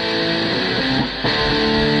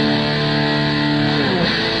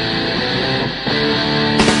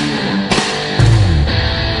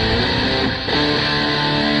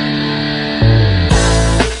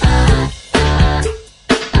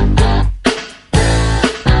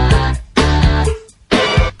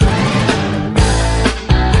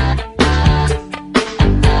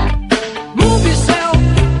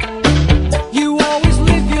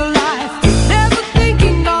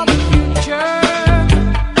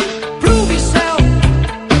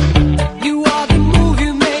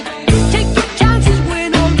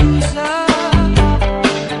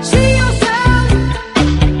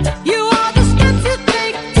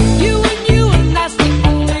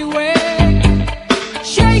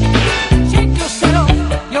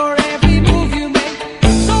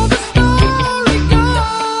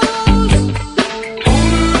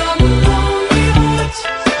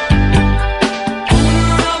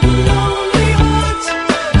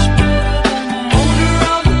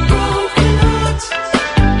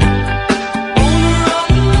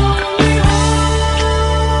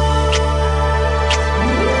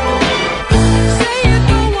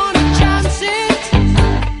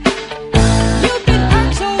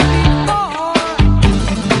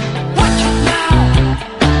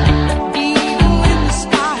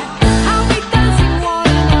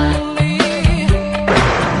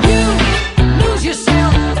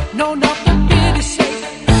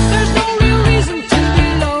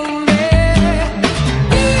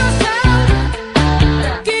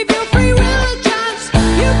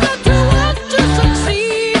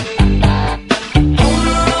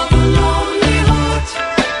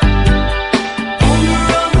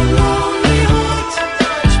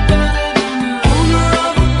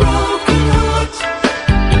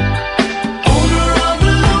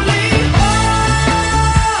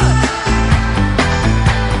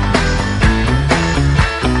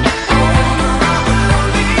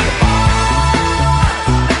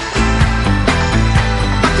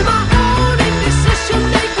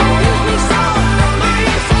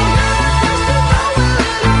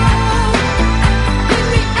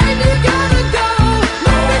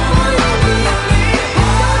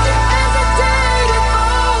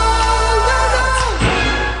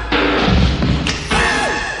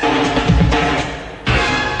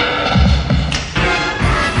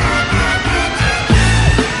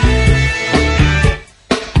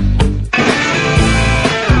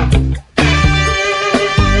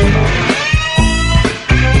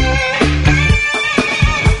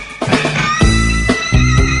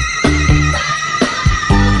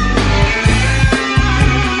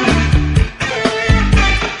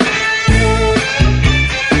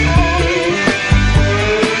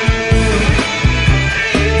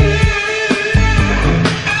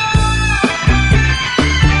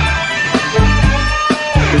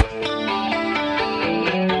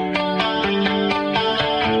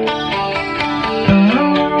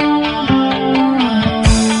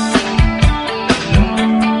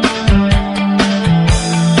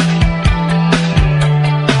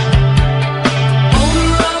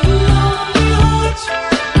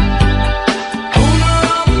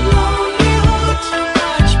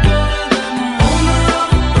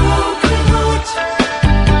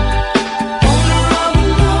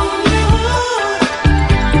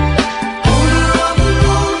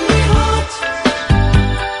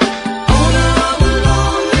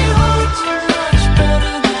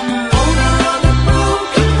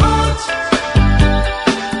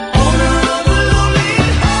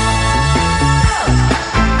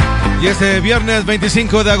 Y este viernes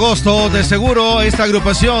 25 de agosto, de seguro, esta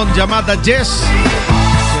agrupación llamada Yes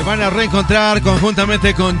se van a reencontrar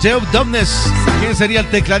conjuntamente con Joe Dubnes, quien sería el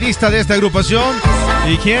tecladista de esta agrupación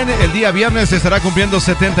y quien el día viernes estará cumpliendo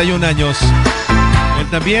 71 años. Él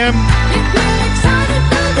también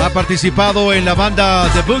ha participado en la banda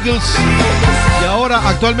The Boogles y ahora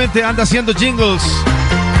actualmente anda haciendo jingles.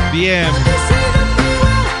 Bien,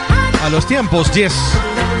 a los tiempos, Yes,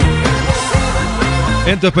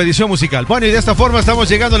 en tu expedición musical. Bueno, y de esta forma estamos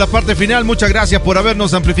llegando a la parte final. Muchas gracias por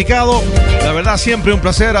habernos amplificado. La verdad, siempre un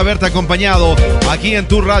placer haberte acompañado aquí en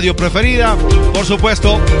tu radio preferida. Por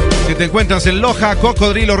supuesto, si te encuentras en Loja,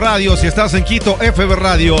 Cocodrilo Radio. Si estás en Quito, FB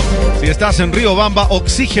Radio. Si estás en Riobamba,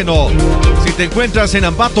 Oxígeno. Si te encuentras en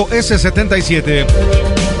Ambato, S77.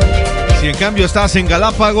 Si en cambio estás en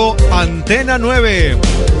Galápago, Antena 9.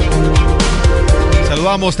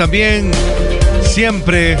 Saludamos también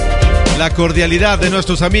siempre la cordialidad de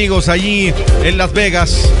nuestros amigos allí en Las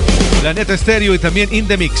Vegas, Planeta Estéreo y también In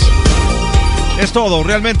The Mix. Es todo,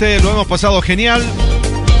 realmente lo hemos pasado genial.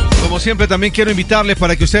 Como siempre, también quiero invitarles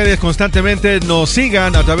para que ustedes constantemente nos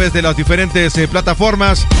sigan a través de las diferentes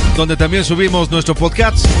plataformas donde también subimos nuestro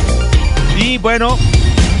podcast. Y bueno,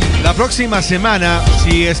 la próxima semana,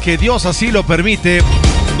 si es que Dios así lo permite,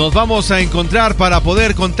 nos vamos a encontrar para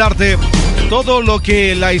poder contarte todo lo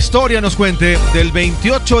que la historia nos cuente del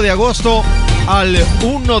 28 de agosto al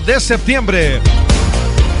 1 de septiembre.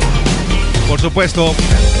 Por supuesto,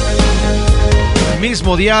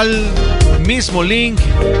 mismo dial, mismo link,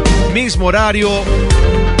 mismo horario,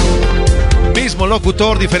 mismo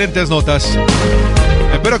locutor, diferentes notas.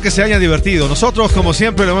 Espero que se haya divertido. Nosotros, como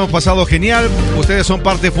siempre, lo hemos pasado genial. Ustedes son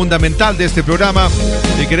parte fundamental de este programa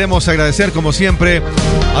y queremos agradecer, como siempre,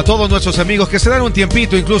 a todos nuestros amigos que se dan un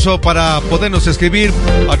tiempito incluso para podernos escribir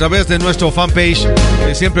a través de nuestro fanpage,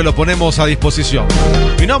 que siempre lo ponemos a disposición.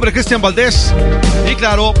 Mi nombre es Cristian Valdés y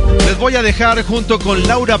claro, les voy a dejar junto con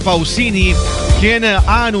Laura Pausini, quien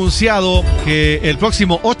ha anunciado que el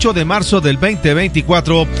próximo 8 de marzo del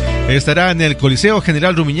 2024 estará en el Coliseo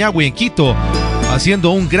General Rumiñahui en Quito,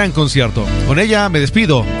 haciendo un gran concierto. Con ella me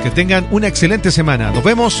despido. Que tengan una excelente semana. Nos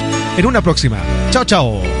vemos en una próxima. Chao,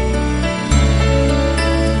 chao.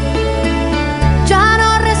 Ya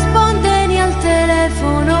no responde ni al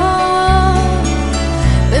teléfono.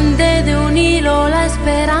 Pende de un hilo la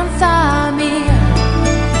esperanza mía.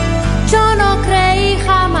 Yo no creí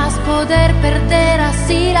jamás poder perder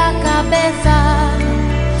así la cabeza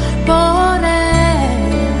por él.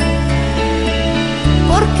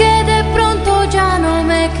 Porque de pronto ya no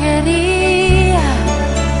me quería,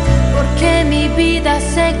 porque mi vida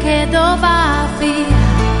se quedó vacía.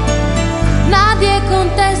 Nadie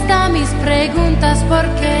contesta mis preguntas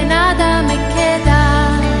porque nada me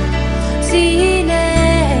queda sin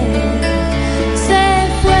él. Se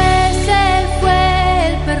fue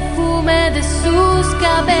el perfume de sus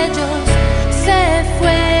cabellos, se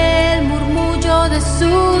fue el murmullo de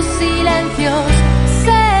sus silencios,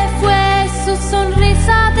 se fue su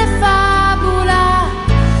sonrisa de fábula,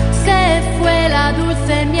 se fue la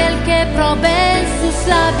dulce miel que probé en sus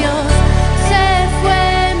labios, se fue,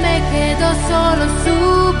 me quedó solo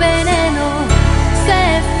su veneno, se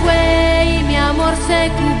fue y mi amor se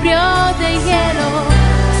cubrió de hielo,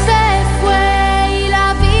 se fue y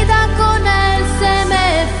la vida con él se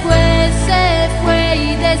fue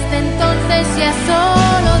y desde entonces ya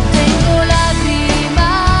solo tengo lágrimas.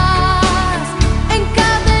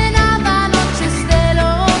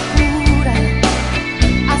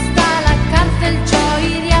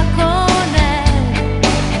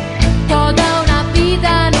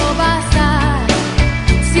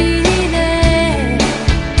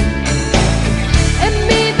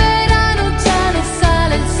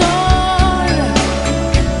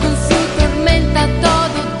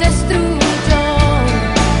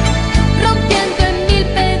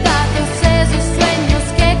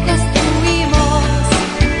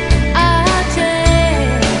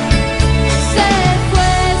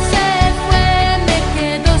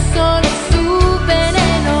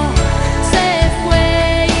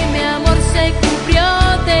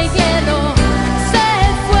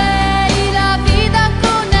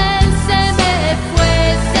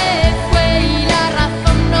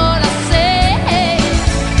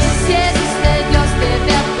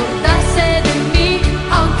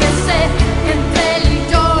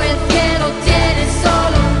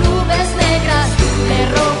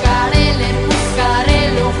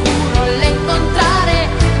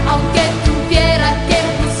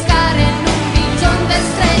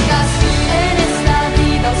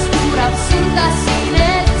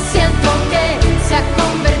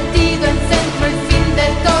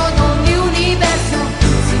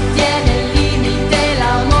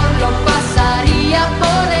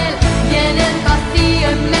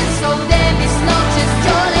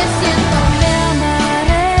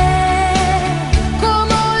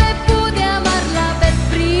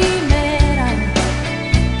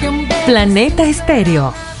 Planeta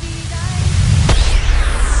Estéreo.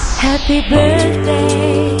 Happy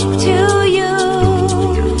birthday to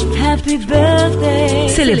you. Happy birthday.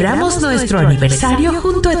 Celebramos nuestro aniversario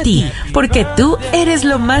junto a ti, porque tú eres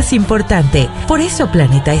lo más importante. Por eso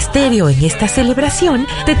Planeta Estéreo en esta celebración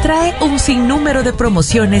te trae un sinnúmero de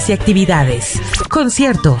promociones y actividades.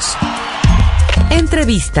 Conciertos,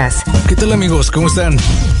 entrevistas. ¿Qué tal, amigos? ¿Cómo están?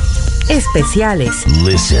 Especiales.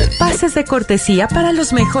 Pases de cortesía para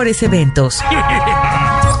los mejores eventos.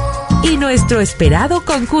 Y nuestro esperado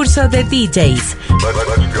concurso de DJs.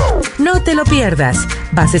 No te lo pierdas.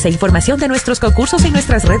 Bases e información de nuestros concursos en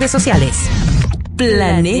nuestras redes sociales.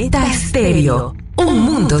 Planeta Estéreo. Un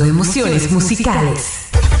mundo de emociones musicales.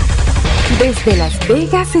 Desde Las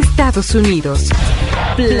Vegas, Estados Unidos.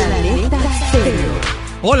 Planeta Estéreo.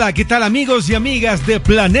 Hola, ¿qué tal amigos y amigas de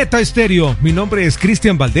Planeta Estéreo? Mi nombre es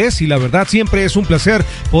Cristian Valdés y la verdad siempre es un placer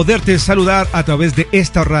poderte saludar a través de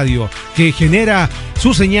esta radio que genera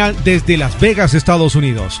su señal desde Las Vegas, Estados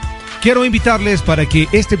Unidos. Quiero invitarles para que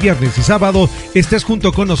este viernes y sábado estés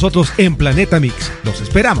junto con nosotros en Planeta Mix. Los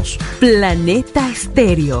esperamos. Planeta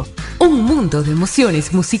Estéreo, un mundo de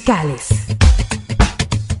emociones musicales.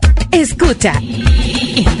 Escucha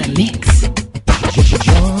In the Mix.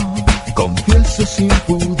 Confieso sin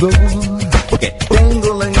pudor que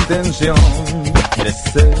tengo la intención de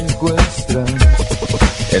secuestrar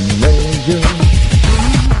en medio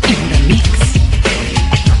In the Mix.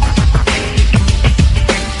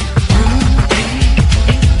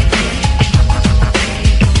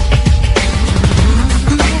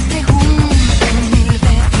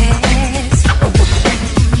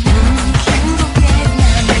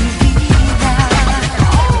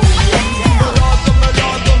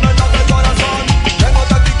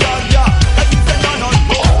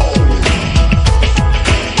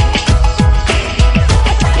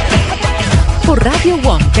 Radio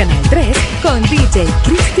One, Canal 3, con DJ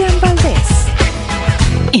Cristian Valdés.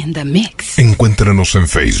 In the Mix. Encuéntranos en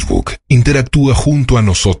Facebook. Interactúa junto a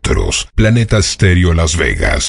nosotros. Planeta Estéreo Las Vegas.